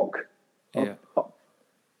couldn't walk. Up.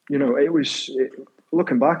 You know,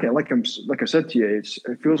 looking back at it, like I said to you,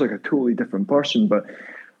 it feels like a totally different person. But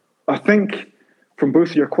I think from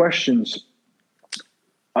both your questions,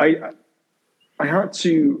 I had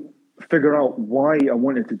to figure out why I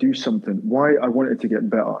wanted to do something, why I wanted to get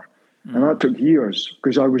better. And that took years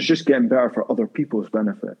because I was just getting better for other people's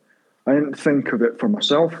benefit. I didn't think of it for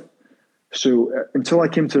myself. So until I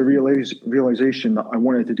came to the realization that I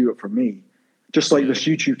wanted to do it for me, just like this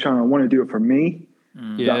YouTube channel, I want to do it for me.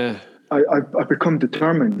 Yeah. I've become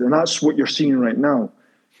determined, and that's what you're seeing right now.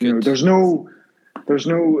 Good. You know, there's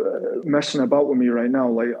no messing about with me right now.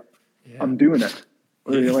 Like I'm doing it,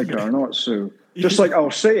 whether you like it or not. So just like I'll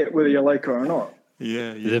say it, whether you like it or not.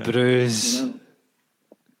 Yeah. The Brews. You know?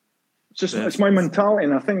 It's my mentality,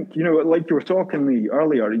 and I think, you know, like you were talking to me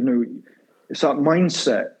earlier, you know, it's that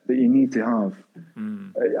mindset that you need to have.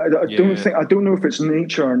 I don't know if it's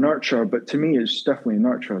nature or nurture, but to me, it's definitely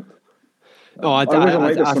nurtured. No, I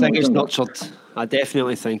think it's nurtured. I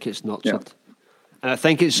definitely think it's nurtured. And I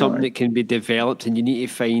think it's something that can be developed, and you need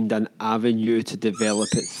to find an avenue to develop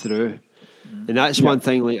it through. And that's one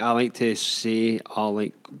thing like I like to say or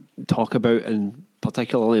like talk about, and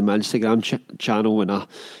particularly my Instagram channel when I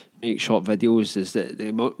make short videos is that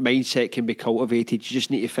the mindset can be cultivated. You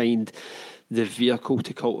just need to find the vehicle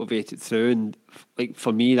to cultivate it through. And like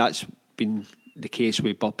for me, that's been the case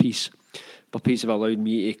with burpees. Burpees have allowed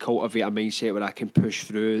me to cultivate a mindset where I can push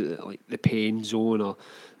through like the pain zone or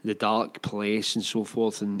the dark place and so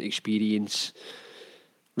forth, and experience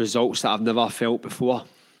results that I've never felt before.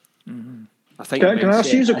 Mm-hmm. I think. Can I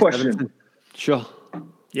ask you a question? Everything. Sure.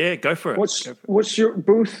 Yeah, go for it. What's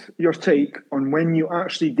your take on when you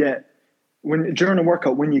actually during a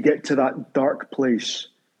workout, when you get to that dark place?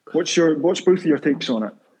 What's both of your takes on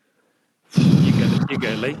it? You go,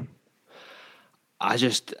 Lee.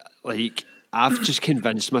 I've just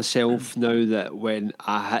convinced myself now that when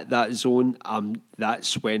I hit that zone,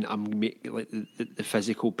 that's when the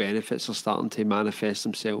physical benefits are starting to manifest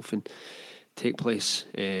themselves and take place.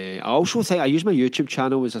 I also think I use my YouTube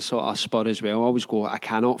channel as a sort of spur as well. I always go, I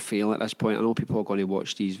cannot fail at this point. I know people are going to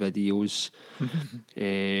watch these videos,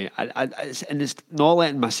 and it's not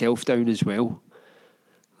letting myself down as well.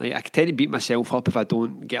 Like I tend to beat myself up if I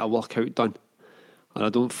don't get a workout done or I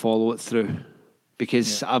don't follow it through.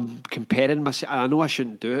 Because I'm comparing myself, I know I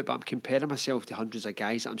shouldn't do it, but I'm comparing myself to hundreds of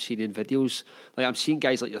guys that I'm seeing in videos. Like I'm seeing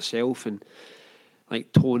guys like yourself and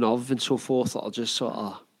like Tone Of and so forth that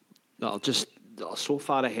are so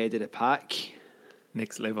far ahead of the pack.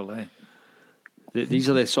 Next level, eh? These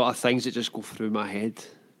are the sort of things that just go through my head.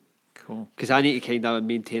 Cool. Because I need to kind of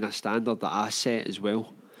maintain a standard that I set as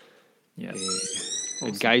well. Yeah. Awesome.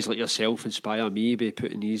 And guys like yourself inspire me by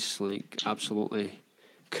putting these like absolutely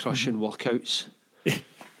crushing workouts.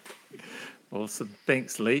 Awesome.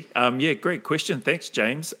 Thanks, Lee. Yeah, great question. Thanks,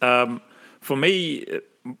 James. For me,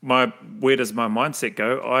 where does my mindset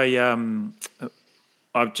go?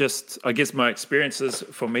 I guess my experiences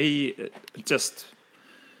for me, it's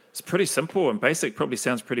pretty simple and basic. Probably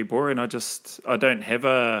sounds pretty boring. I don't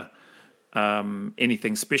have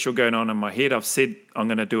anything special going on in my head. I've said I'm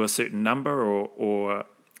going to do a certain number or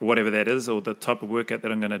whatever that is, or the type of workout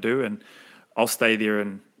that I'm going to do, and I'll stay there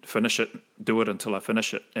and finish it, do it until I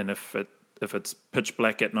finish it. And if it's pitch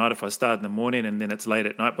black at night, if I start in the morning and then it's late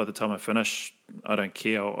at night, by the time I finish, I don't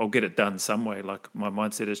care. I'll get it done some way. Like my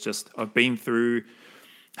mindset is just, I've been through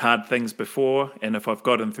hard things before, and if I've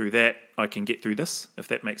gotten through that, I can get through this, if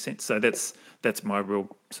that makes sense. So that's my real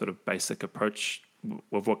sort of basic approach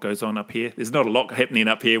of what goes on up here. There's not a lot happening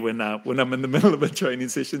up here when I'm in the middle of a training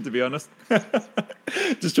session, to be honest. I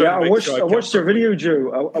watched your video,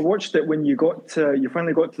 Joe. I watched it when you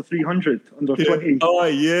finally got to 300 under 20. Oh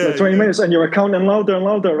yeah, 20 minutes, and you were counting louder and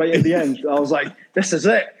louder right at the end. I was like, this is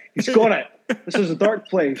it. He's got it. This is a dark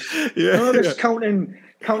place. Yeah, I was counting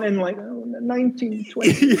like 19, 20,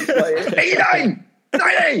 89,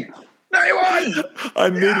 90. 91! I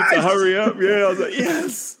needed to hurry up. Yeah, I was like,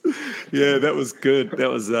 yes. Yeah, that was good. That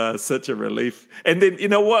was such a relief. And then, you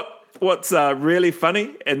know what's really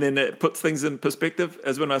funny, and then it puts things in perspective,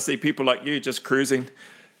 is when I see people like you just cruising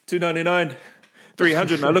 299,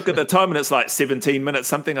 300, and I look at the time and it's like 17 minutes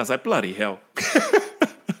something. I was like, bloody hell.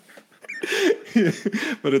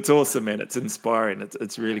 But it's awesome, man. It's inspiring.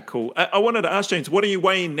 It's really cool. I wanted to ask James, what are you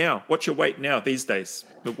weighing now? What's your weight now these days?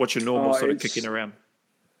 What's your normal sort of kicking around?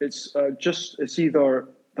 It's either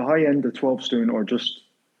the high end of 12 stone or just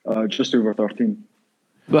over 13.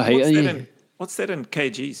 What's that in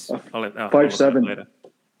kgs? 5'7".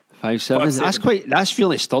 5'7". That's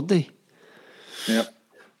really sturdy. Yeah.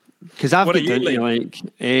 Because I've been doing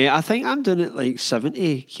I think I'm doing it like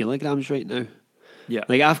 70 kilograms right now. Yeah.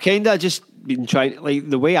 Like I've kind of just been trying, like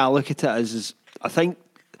the way I look at it is I think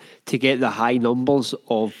to get the high numbers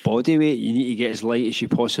of body weight, you need to get as light as you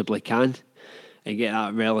possibly can and get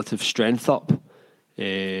that relative strength up.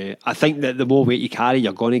 I think that the more weight you carry,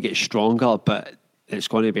 you're going to get stronger, but it's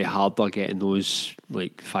going to be harder getting those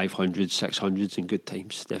like 500s, 600s in good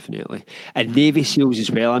times, definitely. And Navy SEALs as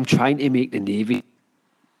well. I'm trying to make the Navy.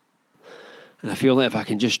 And I feel like if I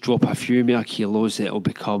can just drop a few more kilos, it'll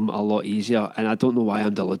become a lot easier. And I don't know why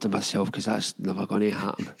I'm deluding myself, because that's never going to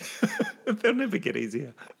happen. They'll never get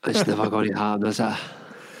easier. It's never going to happen, is it?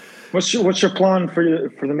 What's your plan for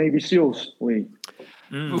the Navy SEALs, Lee?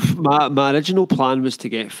 My original plan was to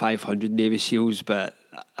get 500 Navy SEALs, but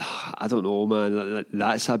I don't know, man.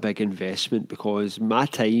 That's a big investment because my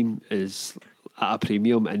time is at a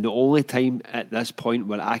premium, and the only time at this point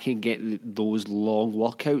where I can get those long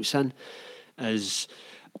workouts in is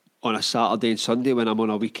on a Saturday and Sunday when I'm on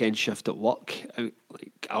a weekend shift at work.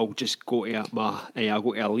 I'll just go to I'll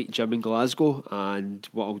go to Elite Gym in Glasgow, and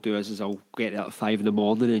what I'll do is I'll get there at 5 a.m.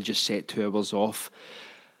 and just set 2 hours off.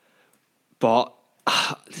 But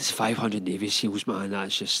this 500 Navy SEALs, man,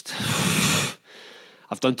 that's just...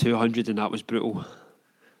 I've done 200 and that was brutal.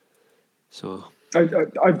 So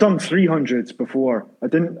I've done 300s before. I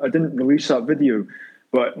didn't release that video,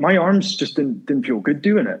 but my arms just didn't feel good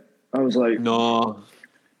doing it. I was like, No.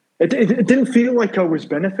 It didn't feel like I was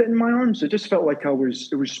benefiting my arms. It just felt like it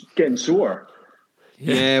was getting sore.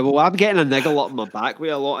 Yeah, well, I'm getting a niggle up my back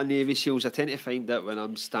with a lot of Navy SEALs. I tend to find that when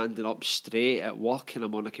I'm standing up straight at work and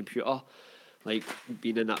I'm on a computer, like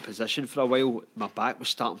being in that position for a while, my back was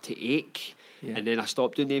starting to ache. Yeah. And then I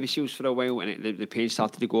stopped doing Navy SEALs for a while and the pain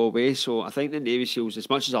started to go away. So I think the Navy SEALs, as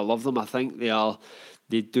much as I love them, I think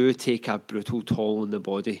they do take a brutal toll on the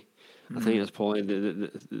body. I think that's probably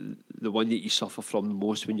the one that you suffer from the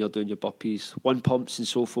most when you're doing your burpees. One pumps and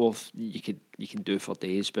so forth, you can do for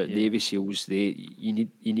days, but Navy SEALs, you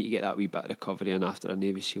need to get that wee bit of recovery in after a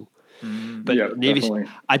Navy SEAL. But Navy,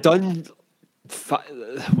 definitely.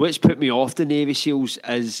 What's put me off the Navy SEALs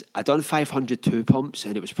is I done 502 pumps,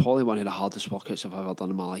 and it was probably one of the hardest workouts I've ever done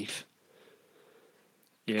in my life.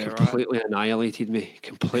 Yeah, completely annihilated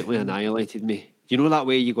me. You know that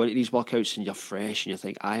way you go into these workouts and you're fresh and you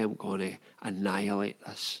think, I am going to annihilate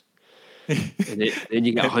this. And then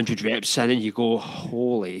you get 100 reps in and you go,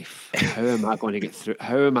 holy, how am I going to get through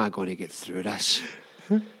this?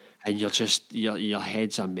 And your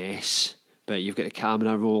head's a mess, but you've got the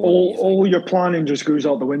camera roll. All your planning just goes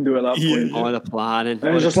out the window at that point. All the planning.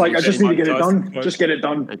 And it's just like, I just need to get it done. Just get it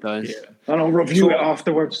done. It does. Yeah. And I'll review it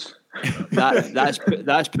afterwards. That's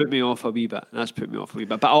put me off a wee bit.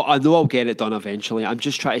 But I know I'll get it done eventually. I'm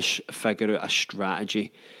just trying to figure out a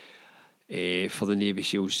strategy for the Navy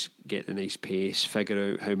SEALs, get the nice pace,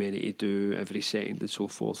 figure out how many to do every second and so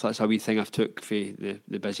forth. That's a wee thing I've took for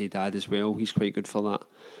the busy dad as well. He's quite good for that.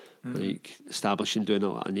 Like establishing doing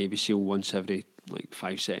a Navy SEAL once every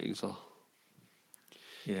 5 seconds or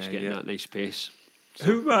just getting that nice pace.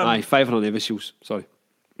 So, 500 Navy SEAls. Sorry.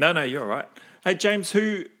 No, you're all right. Hey James,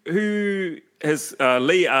 who has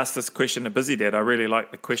Lee asked this question? A busy dad. I really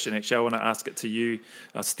like the question. Actually, I want to ask it to you.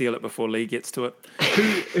 I'll steal it before Lee gets to it.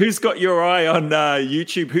 Who's got your eye on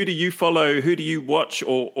YouTube? Who do you follow? Who do you watch,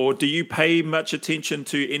 or do you pay much attention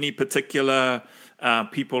to any particular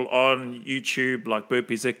people on YouTube, like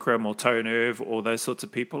Burpees Ikram or Tone Irv or those sorts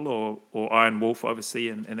of people, or Iron Wolf, obviously,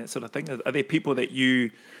 and that sort of thing? Are there people that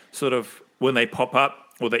you sort of, when they pop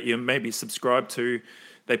up, or that you maybe subscribe to,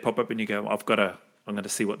 they pop up and you go, I'm going to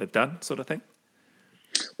see what they've done, sort of thing?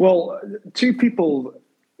 Well, two people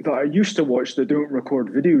that I used to watch that don't record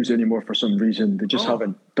videos anymore for some reason, they just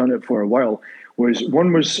haven't done it for a while,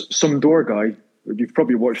 one was Some Door Guy. You've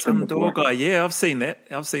probably watched him before. Some Door Guy, yeah, I've seen that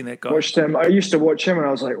guy. Watched him. I used to watch him and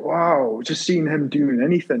I was like, wow, just seeing him doing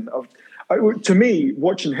anything. To me,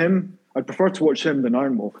 watching him, I'd prefer to watch him than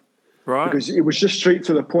Iron Wolf. Right. Because it was just straight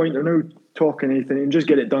to the point. There's no talking anything. And just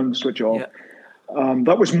get it done, switch it off. Yeah.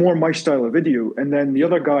 That was more my style of video. And then the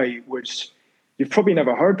other guy was, you've probably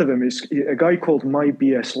never heard of him, is a guy called My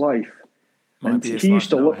BS Life. I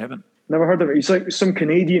haven't. Never heard of it. He's like some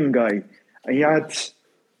Canadian guy.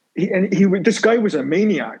 This guy was a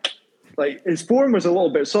maniac. Like, his form was a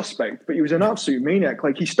little bit suspect, but he was an absolute maniac.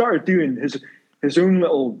 Like, he started doing his own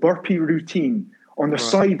little burpee routine on the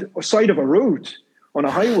side of a road on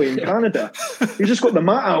a highway in Canada. He's just got the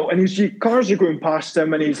mat out and cars are going past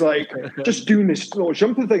him and he's like just doing this little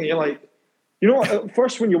jumping thing. And you're like, you know what, at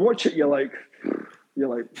first when you watch it, you're like,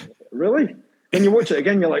 really? Then you watch it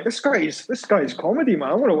again, you're like, this guy's comedy, man.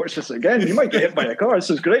 I want to watch this again. You might get hit by a car. This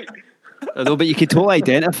is great. I know, but you can totally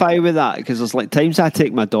identify with that, because there's like times I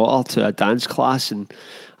take my daughter to a dance class and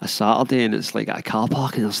a Saturday and it's like at a car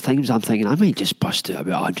park, and there's times I'm thinking I might just bust out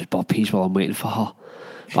about 100 burpees while I'm waiting for her.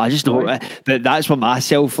 But I just know that that's when my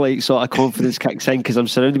sort of confidence kicks in, because I'm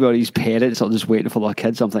surrounded by all these parents that are just waiting for their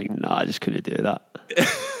kids. I'm thinking, I just couldn't do that.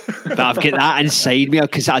 But I've got that inside me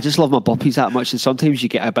because I just love my burpees that much, and sometimes you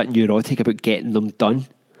get a bit neurotic about getting them done.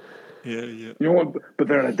 Yeah. You know what? But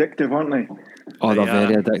they're addictive, aren't they? Oh, they're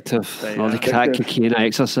very addictive. They crack cocaine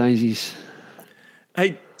exercises.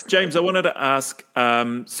 Hey, James, I wanted to ask,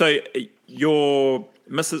 so your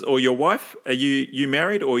missus or your wife, are you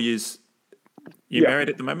married, or you married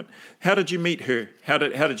at the moment? How did you meet her? How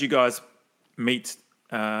did you guys meet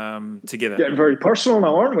together? Getting very personal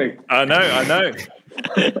now, aren't we? I know.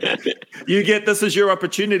 This is your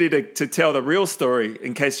opportunity to tell the real story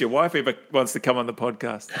in case your wife ever wants to come on the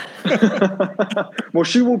podcast. Well,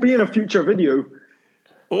 she will be in a future video.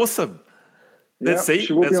 Awesome. That's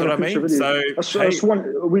what I mean. Video.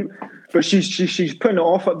 But she's putting it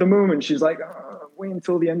off at the moment. She's like, wait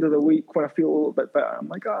until the end of the week when I feel a little bit better. I'm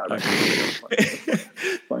like,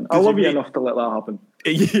 fine. I love you enough to let that happen.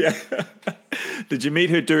 Yeah. Did you meet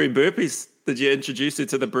her during burpees? Did you introduce her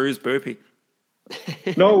to the Brews burpee?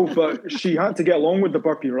 No, but she had to get along with the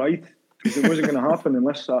burpee ride, because it wasn't going to happen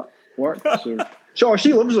unless that worked. So So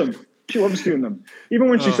she loves them. She loves doing them. Even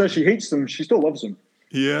when she says she hates them, she still loves them.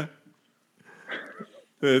 Yeah.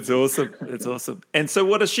 That's awesome. That's awesome. And so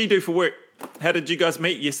what does she do for work? How did you guys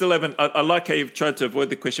meet? You still haven't... I like how you've tried to avoid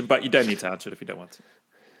the question, but you don't need to answer it if you don't want to.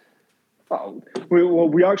 Oh,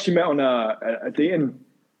 we actually met on a dating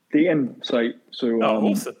site. So,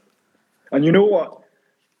 awesome. And you know what?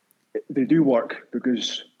 They do work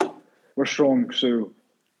because we're strong. So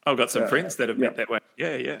I've got some friends that have met that way.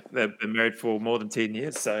 Yeah. They've been married for more than 10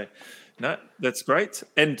 years. So, no, that's great.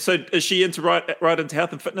 And so is she into right into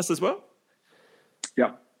health and fitness as well?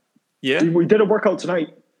 Yeah. Yeah? We did a workout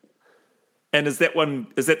tonight. And is that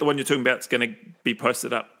the one you're talking about? It's going to be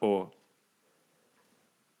posted up or?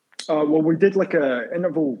 Well, we did like a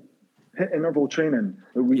interval training.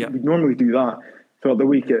 We normally do that throughout the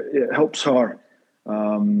week. It helps her.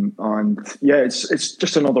 And yeah, it's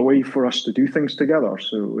just another way for us to do things together.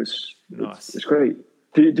 So it's great.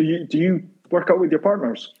 Do you work out with your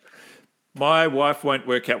partners? My wife won't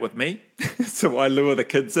work out with me, so I lure the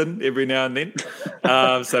kids in every now and then.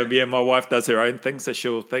 So yeah, my wife does her own thing, so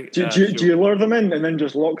she'll think. Do you lure them in and then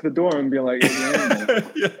just lock the door and be like?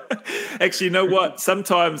 Yeah. Actually, you know what?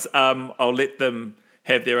 Sometimes I'll let them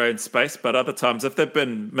have their own space, but other times if they've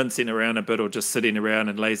been mincing around a bit or just sitting around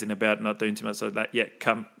and lazing about, not doing too much, so like, yeah,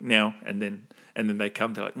 come now, and then they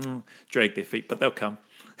come. They're like, drag their feet, but they'll come.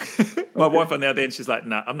 My wife on the other end, she's like,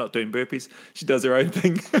 nah, I'm not doing burpees. She does her own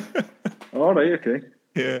thing. All right, okay.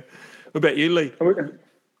 Yeah. What about you, Lee?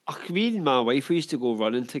 Me and my wife, we used to go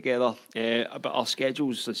running together, but our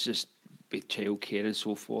schedules, it's just with childcare and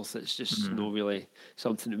so forth, it's just not really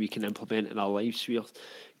something that we can implement in our lives. We're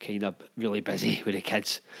kind of really busy with the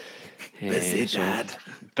kids. Busy dad.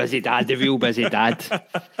 Busy dad, the real busy dad.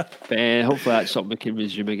 But hopefully that's something we can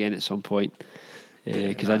resume again at some point.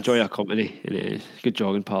 Because I enjoy our company and a good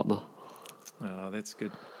jogging partner. Oh, that's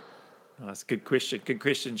good. Oh, that's a good question. Good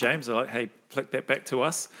question, James. I like, hey, flick that back to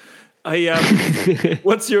us. What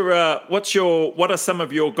are some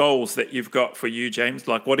of your goals that you've got for you, James?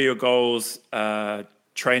 Like, what are your goals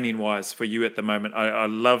training wise for you at the moment? I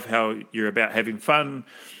love how you're about having fun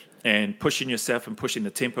and pushing yourself and pushing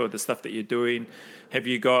the tempo of the stuff that you're doing. Have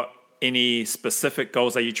you got any specific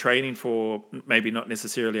goals? Are you training for maybe not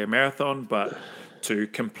necessarily a marathon, but to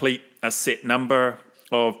complete a set number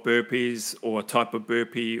of burpees or a type of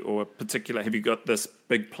burpee or a particular, have you got this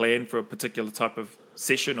big plan for a particular type of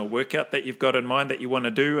session or workout that you've got in mind that you want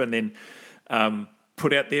to do and then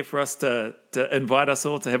put out there for us to invite us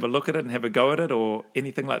all to have a look at it and have a go at it or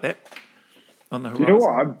anything like that on the horizon? You know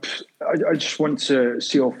what? I just want to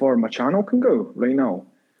see how far my channel can go right now.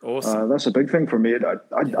 Awesome. That's a big thing for me.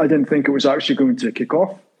 I didn't think it was actually going to kick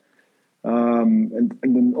off. And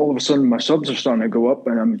then all of a sudden my subs are starting to go up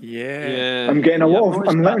and I'm getting a lot of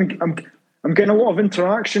I'm getting a lot of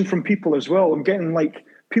interaction from people as well. I'm getting like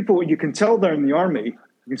people, you can tell they're in the army, you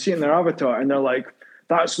can see in their avatar and they're like,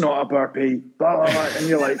 that's not a burpee, blah, blah, blah. And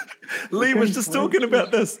you're like, Lee was just talking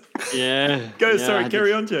about this.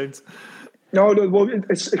 Carry on, James. No, well,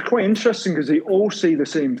 it's quite interesting because they all say the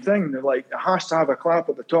same thing. They're like, it has to have a clap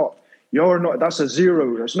at the top. You're not, that's a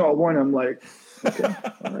 0, that's not a 1. I'm like, okay,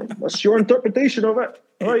 all right. That's your interpretation of it.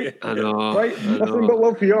 Right. I know. Right. Nothing but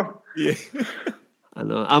love here. Yeah. I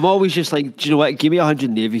know. I'm always just like, do you know what? Give me 100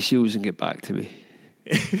 Navy SEALs and get back to me.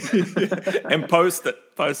 And post it.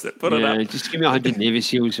 Put it up. Just give me 100 Navy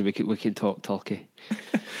SEALs and we can talk Turkey.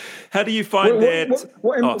 How do you find that?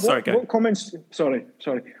 What comments? Sorry.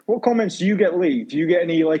 What comments do you get, Lee? Do you get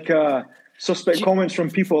any like suspect comments from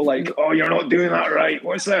people like, "Oh, you're not doing that right.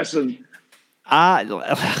 What's this?" And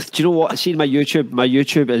do you know what? See, my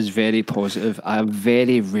YouTube is very positive. I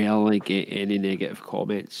very rarely get any negative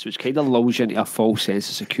comments, which kind of lulls you into a false sense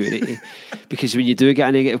of security. Because when you do get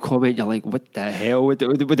a negative comment, you're like, "What the hell would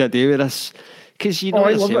I do with this?" Because you know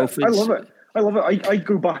yourself. I love it. I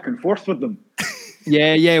go back and forth with them.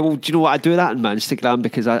 Yeah. Well, do you know what? I do that on my Instagram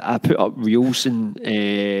because I put up reels and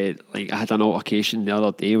like I had an altercation the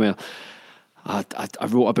other day where I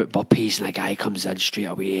wrote about burpees and a guy comes in straight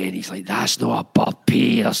away and he's like, "That's not a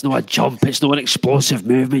burpee, that's not a jump, it's not an explosive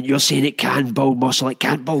movement. You're saying it can build muscle, it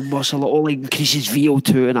can't build muscle, it only increases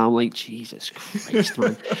VO2." And I'm like, Jesus Christ,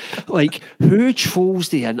 man. Like, who trolls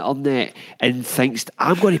the internet and thinks,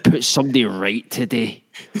 I'm going to put somebody right today?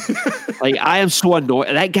 Like, I am so annoyed.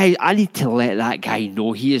 That guy, I need to let that guy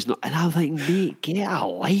know he is not. And I'm like, mate, get a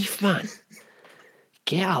life, man.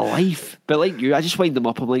 Get a life. But like you, I just wind them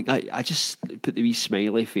up. I'm like, I just put the wee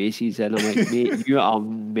smiley faces in. I'm like, mate, you are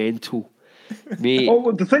mental, mate.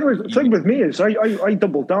 Oh, the thing with me is I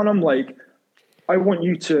double down. I'm like, I want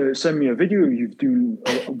you to send me a video you've done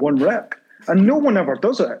one rep, and no one ever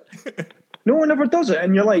does it. No one ever does it,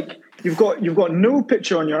 and you're like, you've got no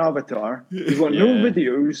picture on your avatar, you've got no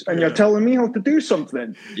videos, and you're telling me how to do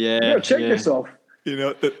something. Yeah, you gotta check yourself. You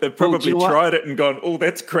know, they've probably tried it and gone, oh,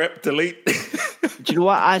 that's crap, delete. Do you know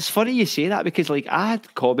what? It's funny you say that, because like I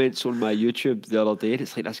had comments on my YouTube the other day, and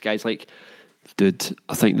it's like, this guy's like, dude,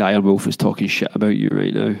 I think the Iron Wolf is talking shit about you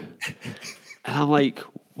right now. And I'm like,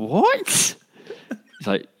 what? He's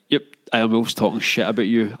like, yep, Iron Wolf's talking shit about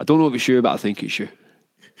you. I don't know if it's you, but I think it's you.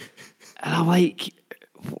 And I'm like,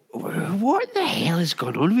 what the hell is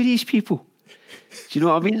going on with these people? Do you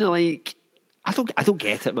know what I mean? They're like, I don't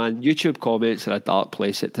get it, man. YouTube comments are a dark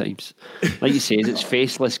place at times. Like you said, it's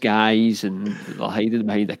faceless guys and they're hiding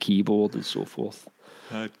behind a keyboard and so forth.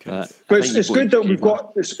 But it's good that we've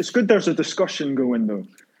got. It's good. There's a discussion going though.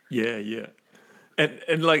 Yeah.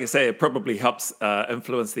 And like I say, it probably helps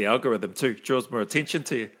influence the algorithm too. Draws more attention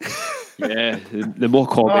to you. Yeah, the more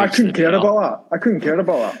comments. I couldn't care about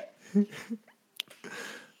that.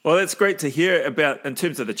 Well, that's great to hear about in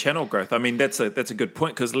terms of the channel growth. I mean, that's a good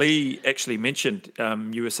point, because Lee actually mentioned,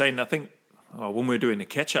 you were saying, I think, when we were doing the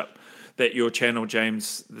catch up, that your channel,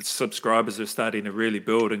 James, the subscribers are starting to really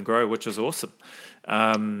build and grow, which is awesome.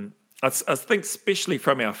 I think especially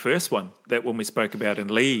from our first one, that when we spoke about, and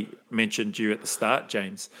Lee mentioned you at the start,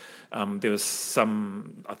 James, there was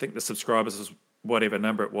some, I think the subscribers was whatever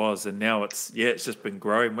number it was, and now it's just been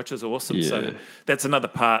growing, which is awesome. Yeah. So that's another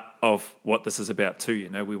part of what this is about too. You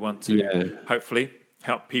know, we want to hopefully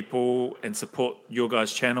help people and support your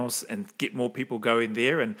guys' channels and get more people going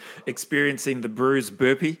there and experiencing the Brews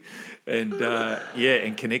burpee and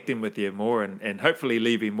and connecting with you more and hopefully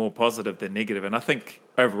leaving more positive than negative. And I think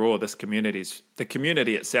overall the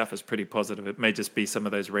community itself is pretty positive. It may just be some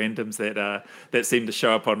of those randoms that seem to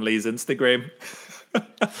show up on Lee's Instagram.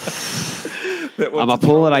 I'm a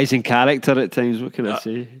polarizing character at times. What can I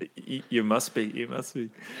say? You must be.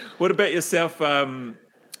 What about yourself,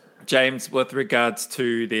 James, with regards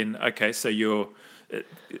to then, okay, so you're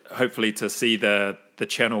hopefully to see the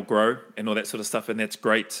channel grow and all that sort of stuff, and that's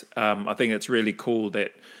great. I think it's really cool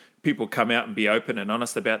that people come out and be open and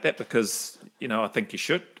honest about that, because, you know, I think you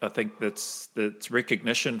should. I think that's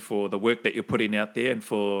recognition for the work that you're putting out there and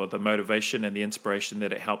for the motivation and the inspiration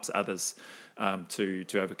that it helps others to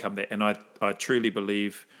overcome that. And I truly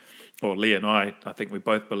believe, or Lee and I think we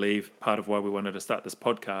both believe, part of why we wanted to start this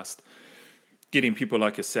podcast, getting people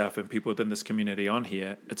like yourself and people within this community on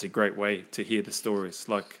here, it's a great way to hear the stories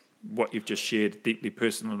like what you've just shared, deeply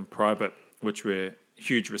personal and private, which we're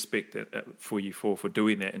huge respect for you for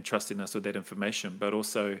doing that and trusting us with that information. But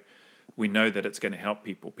also we know that it's going to help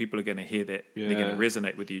people. People are going to hear that. Yeah. They're going to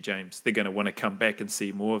resonate with you, James. They're going to want to come back and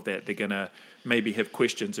see more of that. They're going to maybe have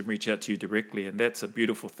questions and reach out to you directly. And that's a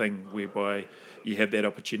beautiful thing, whereby you have that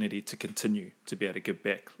opportunity to continue to be able to give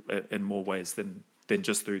back in more ways than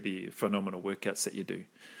just through the phenomenal workouts that you do.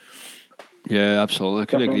 Yeah, absolutely. I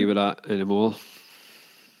couldn't agree with that anymore.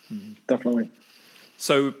 Definitely.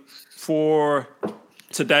 So for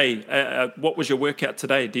today, what was your workout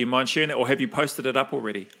today? Do you mind sharing it, or have you posted it up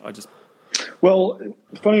already? Well,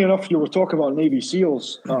 funny enough, you were talking about Navy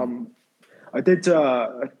SEALs. I did.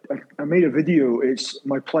 I made a video. It's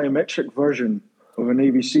my plyometric version of a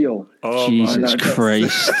Navy SEAL. Oh, Jesus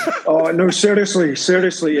Christ! Oh no, seriously,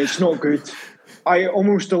 it's not good. I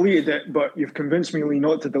almost deleted it, but you've convinced me, Lee,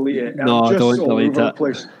 not to delete it. No, I'm just don't delete it.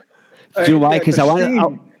 Place. Do you know why? Because I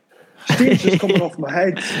want. Steam's just coming off my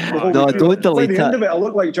head. No, don't delete it. By the end of it, I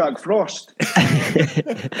look like Jack Frost.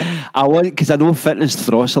 I want, because I know Fitness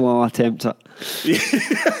Throstle will attempt it.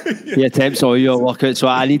 He attempts all your workout, so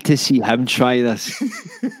I need to see him try this.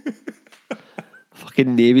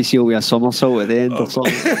 Fucking Navy SEAL with a somersault at the end or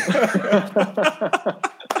something.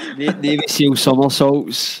 Navy SEAL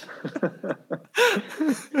somersaults.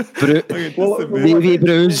 Navy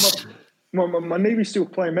Brews. My Navy SEAL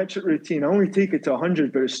plyometric routine, I only take it to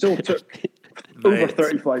 100, but it still took over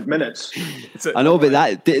 35 minutes. I know, but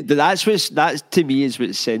that's to me is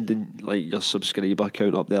what's sending like your subscriber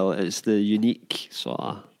count up there. It's the unique sort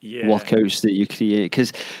of workouts that you create.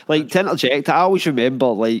 Because, like, to interject, I always remember,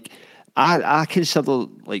 like, I consider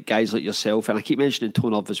like guys like yourself, and I keep mentioning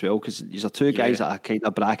Tone Up as well, because these are two guys that I kind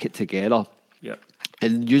of bracket together. Yeah.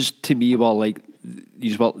 And you, to me, were like,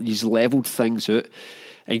 these leveled things out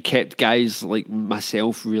and kept guys like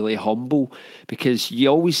myself really humble, because you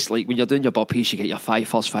always, like, when you're doing your burpees, you get your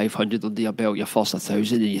first 500 under your belt, your first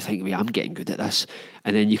 1,000, and you think, I'm getting good at this.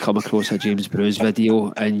 And then you come across a James Brews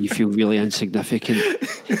video and you feel really insignificant.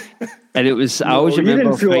 And it was, I always remember. You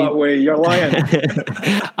didn't feel that way, you're lying.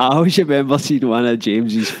 I always remember seeing one of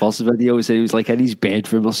James's first videos, and he was like in his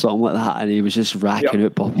bedroom or something like that, and he was just racking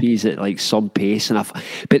out burpees at like some pace.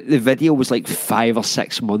 But the video was like 5 or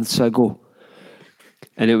 6 months ago.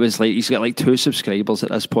 and it was like he's got like 2 subscribers at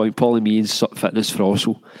this point, Paulie Me and Fitness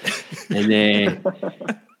Frossel,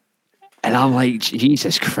 and I'm like,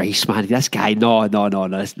 Jesus Christ, man, this guy, no,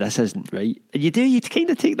 this isn't right. And you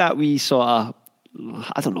kind of take that wee sort of,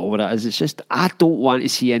 I don't know what it is. It's just I don't want to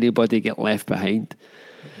see anybody get left behind.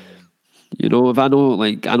 You know, I know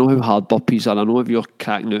how hard burpees are. I know if you're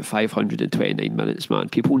cracking out 529 minutes, man,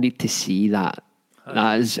 people need to see that.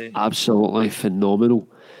 That is absolutely phenomenal.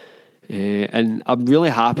 And I'm really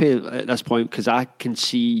happy at this point because I can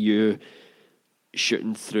see you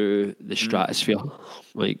shooting through the stratosphere.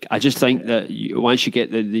 Like, I just think that once you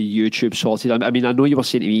get the YouTube sorted, I mean, I know you were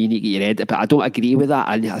saying to me you need to get your edit, but I don't agree with that.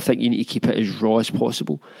 I think you need to keep it as raw as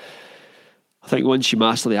possible. I think once you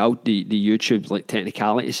master the YouTube like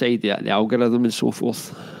technicality side, the algorithm and so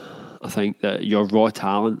forth, I think that your raw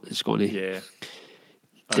talent is going to.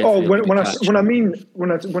 Oh, when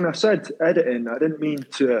I said editing, I didn't mean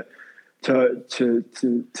to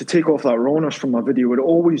take off that rawness from my video. It would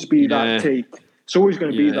always be that take. It's always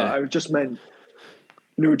going to be that. I just meant,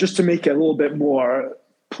 just to make it a little bit more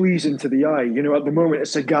pleasing to the eye. At the moment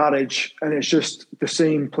it's a garage and it's just the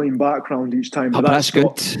same plain background each time. But that's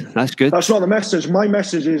good. That's good. That's not the message. My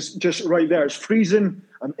message is just right there. It's freezing.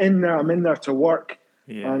 I'm in there to work.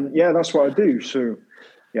 Yeah. And that's what I do. So,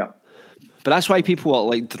 yeah. But that's why people are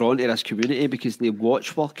like drawn to this community, because they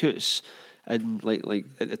watch workouts and like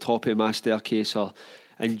at the top of my staircase or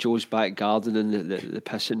in Joe's back garden in the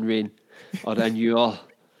pissing rain, or in your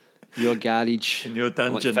garage, in your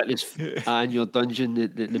dungeon, and your dungeon,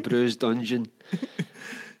 the Brews dungeon.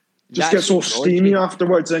 Just gets all steamy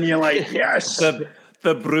afterwards, and you're like, yes.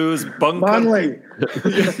 The Brews bunker. Manly.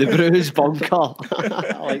 The Brews bunker.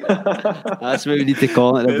 Like that. That's what we need to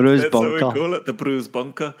call it, the Brews bunker. That's what we call it, the Brews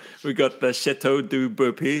bunker. We got the Chateau du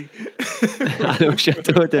Burpee. I know,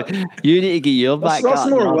 Chateau du. You need to get your back. That's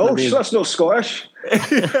more Welsh, that's not Scottish.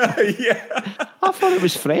 Yeah. I thought it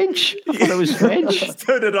was French.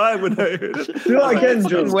 So did I when I heard it. Do that again,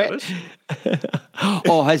 Joe.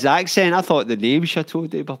 Oh, his accent. I thought the name Chateau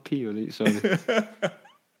du Burpee. Right? Sorry.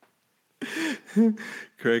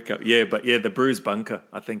 Crack up. Yeah, but the Brews bunker.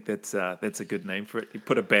 I think that's a good name for it. You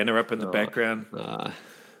put a banner up in the background.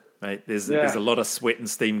 Mate, there's a lot of sweat and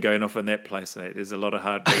steam going off in that place, mate. There's a lot of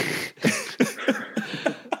hard work.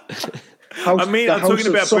 I'm talking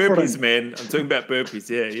about burpees, man. I'm talking about burpees.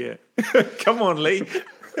 Yeah. Come on, Lee.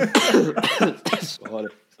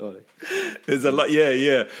 Sorry. There's a lot.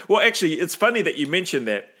 Yeah. Well, actually, it's funny that you mentioned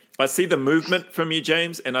that. I see the movement from you,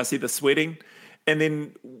 James, and I see the sweating. And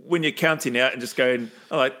then when you're counting out and just going,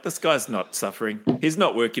 this guy's not suffering. He's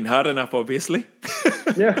not working hard enough, obviously.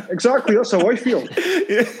 Yeah, exactly. That's how I feel.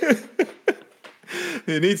 Yeah.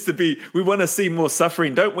 It needs to be. We want to see more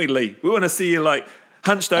suffering, don't we, Lee? We want to see you like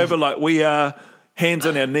hunched over like we are, hands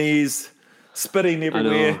on our knees, spitting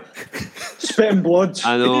everywhere. Spitting blood.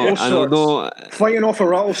 I know. Fighting off a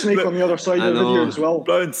rattlesnake on the other side of the video as well.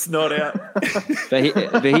 Blowing snot out.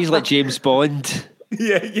 but he's like James Bond.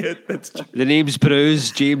 Yeah, that's true. The name's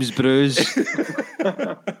Brews, James Brews.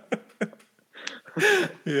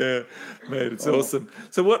 Yeah, mate, it's awesome.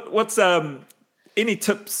 So what's any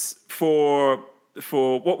tips for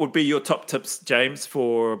what would be your top tips, James,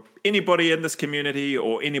 for anybody in this community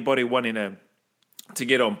or anybody wanting to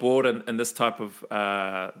get on board in this type of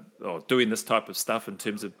or doing this type of stuff in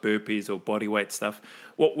terms of burpees or body weight stuff?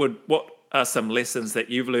 What are some lessons that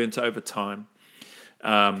you've learned over time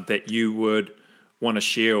that you would want to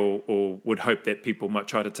share or would hope that people might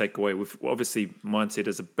try to take away? With obviously mindset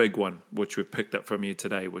is a big one, which we've picked up from you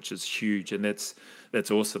today, which is huge, and that's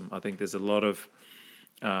awesome. I think there's a lot of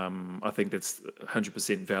I think that's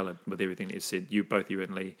 100% valid with everything you've said, both you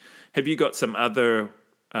and Lee. Have you got some other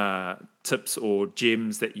tips or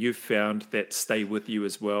gems that you've found that stay with you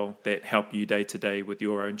as well, that help you day to day with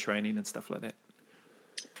your own training and stuff like that?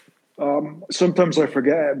 Sometimes I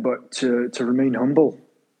forget it, but to remain humble.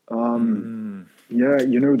 Yeah,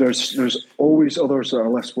 there's always others that are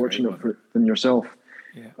less fortunate than yourself.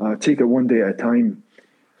 Yeah. Take it one day at a time.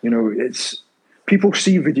 It's people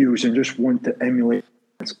see videos and just want to emulate.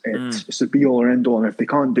 It's the be all or end all, and if they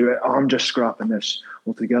can't do it, I'm just scrapping this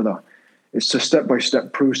altogether. It's a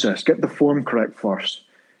step-by-step process. Get the form correct first.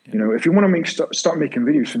 Yeah. If you want to start making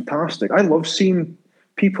videos, fantastic. I love seeing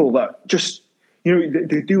people that just they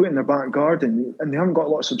do it in their back garden and they haven't got a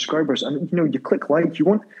lot of subscribers, and you click like, you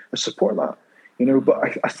want to support that.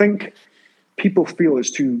 But I think people feel it's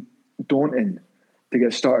too daunting to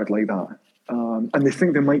get started like that, and they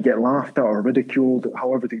think they might get laughed at or ridiculed,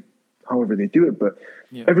 however they do it. But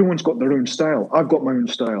everyone's got their own style. I've got my own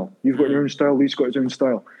style. You've got your own style. Lee's got his own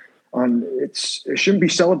style, and it shouldn't be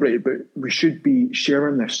celebrated, but we should be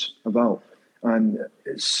sharing this about. And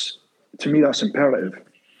it's to me that's imperative.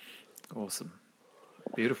 Awesome.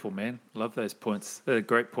 Beautiful, man. Love those points. They're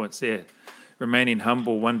great points there. Remaining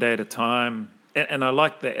humble one day at a time. And I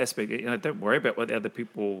like that aspect. Don't worry about what the other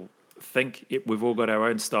people think. We've all got our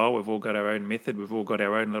own style. We've all got our own method. We've all got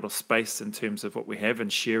our own little space in terms of what we have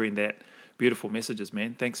and sharing that beautiful messages,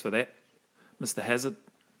 man. Thanks for that, Mr. Hazard.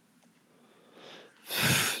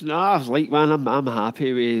 Nah, man, I'm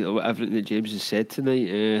happy with everything that James has said tonight.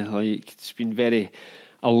 It's been very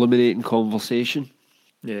illuminating conversation.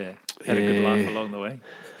 Yeah, had a good laugh along the way.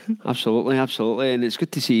 Absolutely, and it's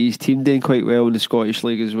good to see his team doing quite well in the Scottish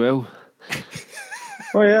League as well.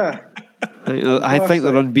 Oh yeah, I think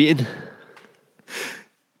they're unbeaten.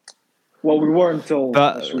 Well, we were until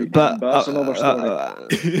this weekend, but that's another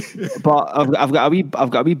story. But I've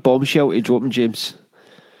got a wee bombshell to drop, James.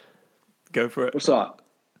 Go for it. What's that?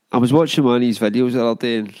 I was watching one of these videos the other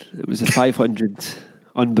day, and it was the 500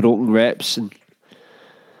 unbroken reps, and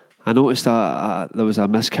I noticed that there was a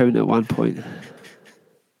miscount at one point.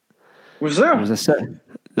 Was there?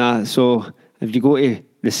 There was so if you go to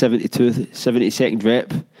the 72nd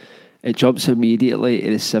rep, it jumps immediately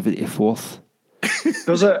to the 74th.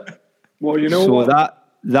 Does it? Well, you know so what?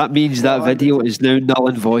 that means that video is now null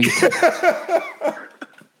and void.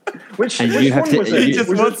 Which one was it? He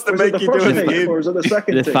just wants to make you do it again. Or was it the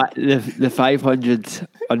second thing? The 500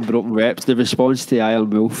 unbroken reps, the response to Iron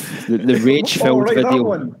Wolf, the rage-filled video. That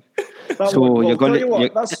one. So you're going to.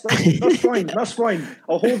 That's fine. That's fine.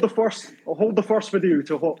 I'll hold the first video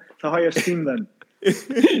to highest team then.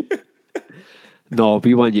 No,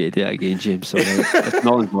 we want you to do it again, James. So it's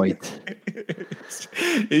null and void.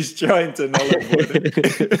 He's trying to null and void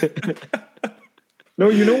it. No,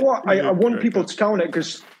 you know what? I want people to count it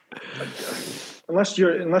because unless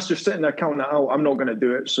you're sitting there counting it out, I'm not going to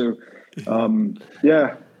do it. So,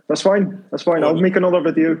 yeah, that's fine. Well, I'll make another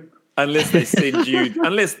video. Unless they send you,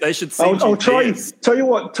 unless they should send you. I'll try. Theirs. Tell you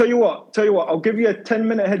what. I'll give you a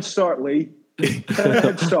 10-minute head start, Lee. 10-minute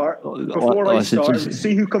head start before I start. And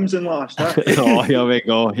see who comes in last. Huh? Oh, here we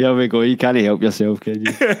go. You can't help yourself, can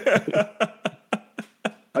you?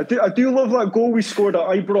 I do love that goal we scored at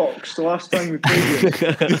Ibrox the last time we played it.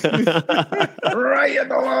 Right at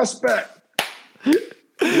the last bit.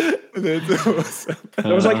 That's awesome.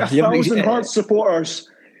 There was like 1,000 Hearts supporters.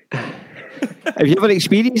 Have you ever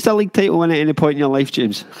experienced a league title win at any point in your life,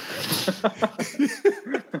 James?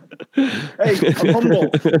 Hey, I'm humble.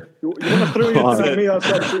 You want to throw it at me? That's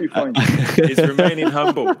absolutely fine. He's remaining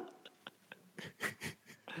humble.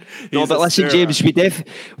 No, but listen, James,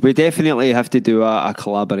 we definitely have to do a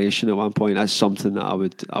collaboration at one point. That's something that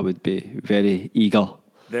I would be very eager.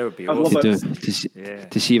 That would be awesome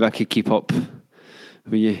to see if I could keep up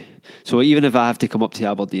with you. So even if I have to come up to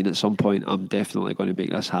Aberdeen at some point, I'm definitely going to make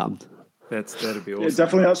this happen. That'd be awesome. Yeah,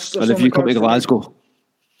 definitely. That's and if you come to Glasgow,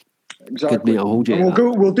 exactly. Good, mate, I'll hold you. And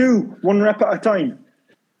we'll do one rep at a time.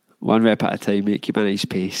 One rep at a time, mate. Keep a nice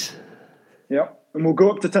pace. Yeah, and we'll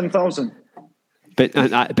go up to 10,000. But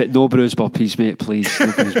no Brews burpees, mate, please.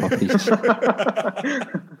 No Brews burpees.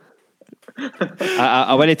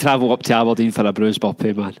 I want to travel up to Aberdeen for a Brews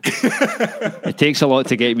burpee, man. It takes a lot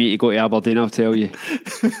to get me to go to Aberdeen, I'll tell you.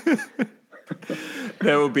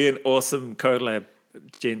 That would be an awesome collab,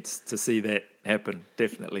 gents, to see that happen,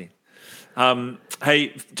 definitely.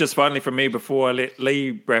 Hey, just finally from me before I let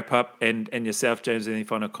Lee wrap up and yourself, James, any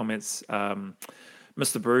final comments?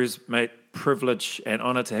 Mr. Brews, mate, privilege and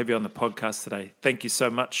honour to have you on the podcast today. Thank you so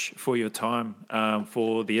much for your time,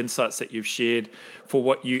 for the insights that you've shared, for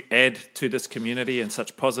what you add to this community in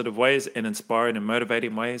such positive ways and inspiring and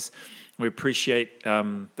motivating ways. We appreciate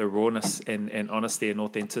the rawness and honesty and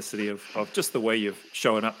authenticity of just the way you've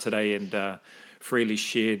shown up today and freely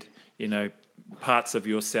shared, parts of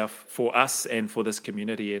yourself for us and for this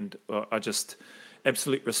community. And I just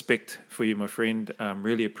absolute respect for you, my friend.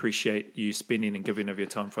 Really appreciate you spending and giving of your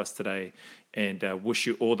time for us today, and wish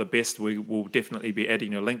you all the best. We will definitely be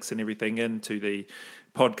adding your links and everything into the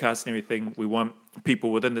podcast and everything. We want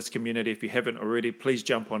people within this community, if you haven't already, please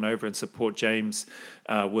jump on over and support James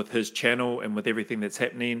with his channel and with everything that's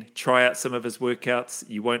happening. Try out some of his workouts.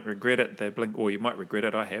 You won't regret it. They blink, or you might regret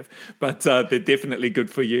it. I have, but they're definitely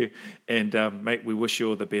good for you. And mate, we wish you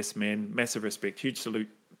all the best, man. Massive respect. Huge salute.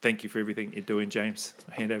 Thank you for everything you're doing, James.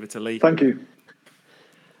 I'll hand over to Lee. Thank you.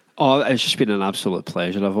 Oh, it's just been an absolute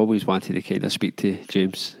pleasure. I've always wanted to kind of speak to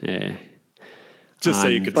James. Just so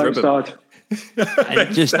you could trip him.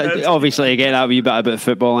 Just obviously again a wee bit about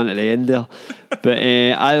football in at the end there, but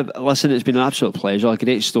listen, it's been an absolute pleasure. A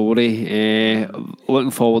great story. Looking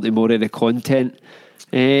forward to more of the content.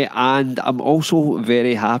 And I'm also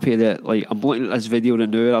very happy that, I'm looking at this video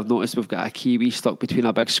now. I've noticed we've got a Kiwi stuck between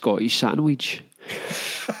a big Scottish sandwich.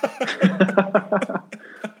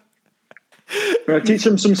 Can I teach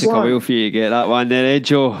him some Took a while slang? for you to get that one there, eh,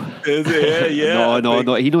 Joe? Is it? Yeah.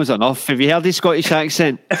 No. He knows enough. Have you heard his Scottish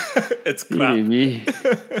accent? It's You crap. know me.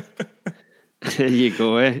 There you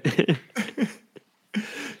go, eh?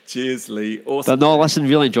 Cheers, Lee. Awesome. But no, listen,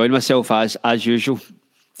 really enjoyed myself as usual.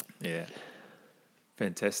 Yeah.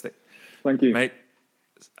 Fantastic. Thank you. Mate.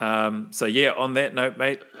 So yeah, on that note,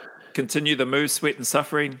 mate, continue the move, sweat and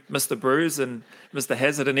suffering, Mr. Brews and Mr.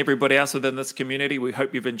 Hazard and everybody else within this community. We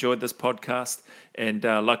hope you've enjoyed this podcast. And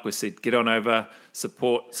like we said, get on over,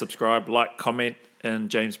 support, subscribe, like, comment in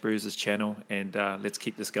James Brews' channel, and let's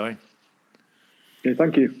keep this going. Okay,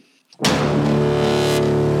 thank you.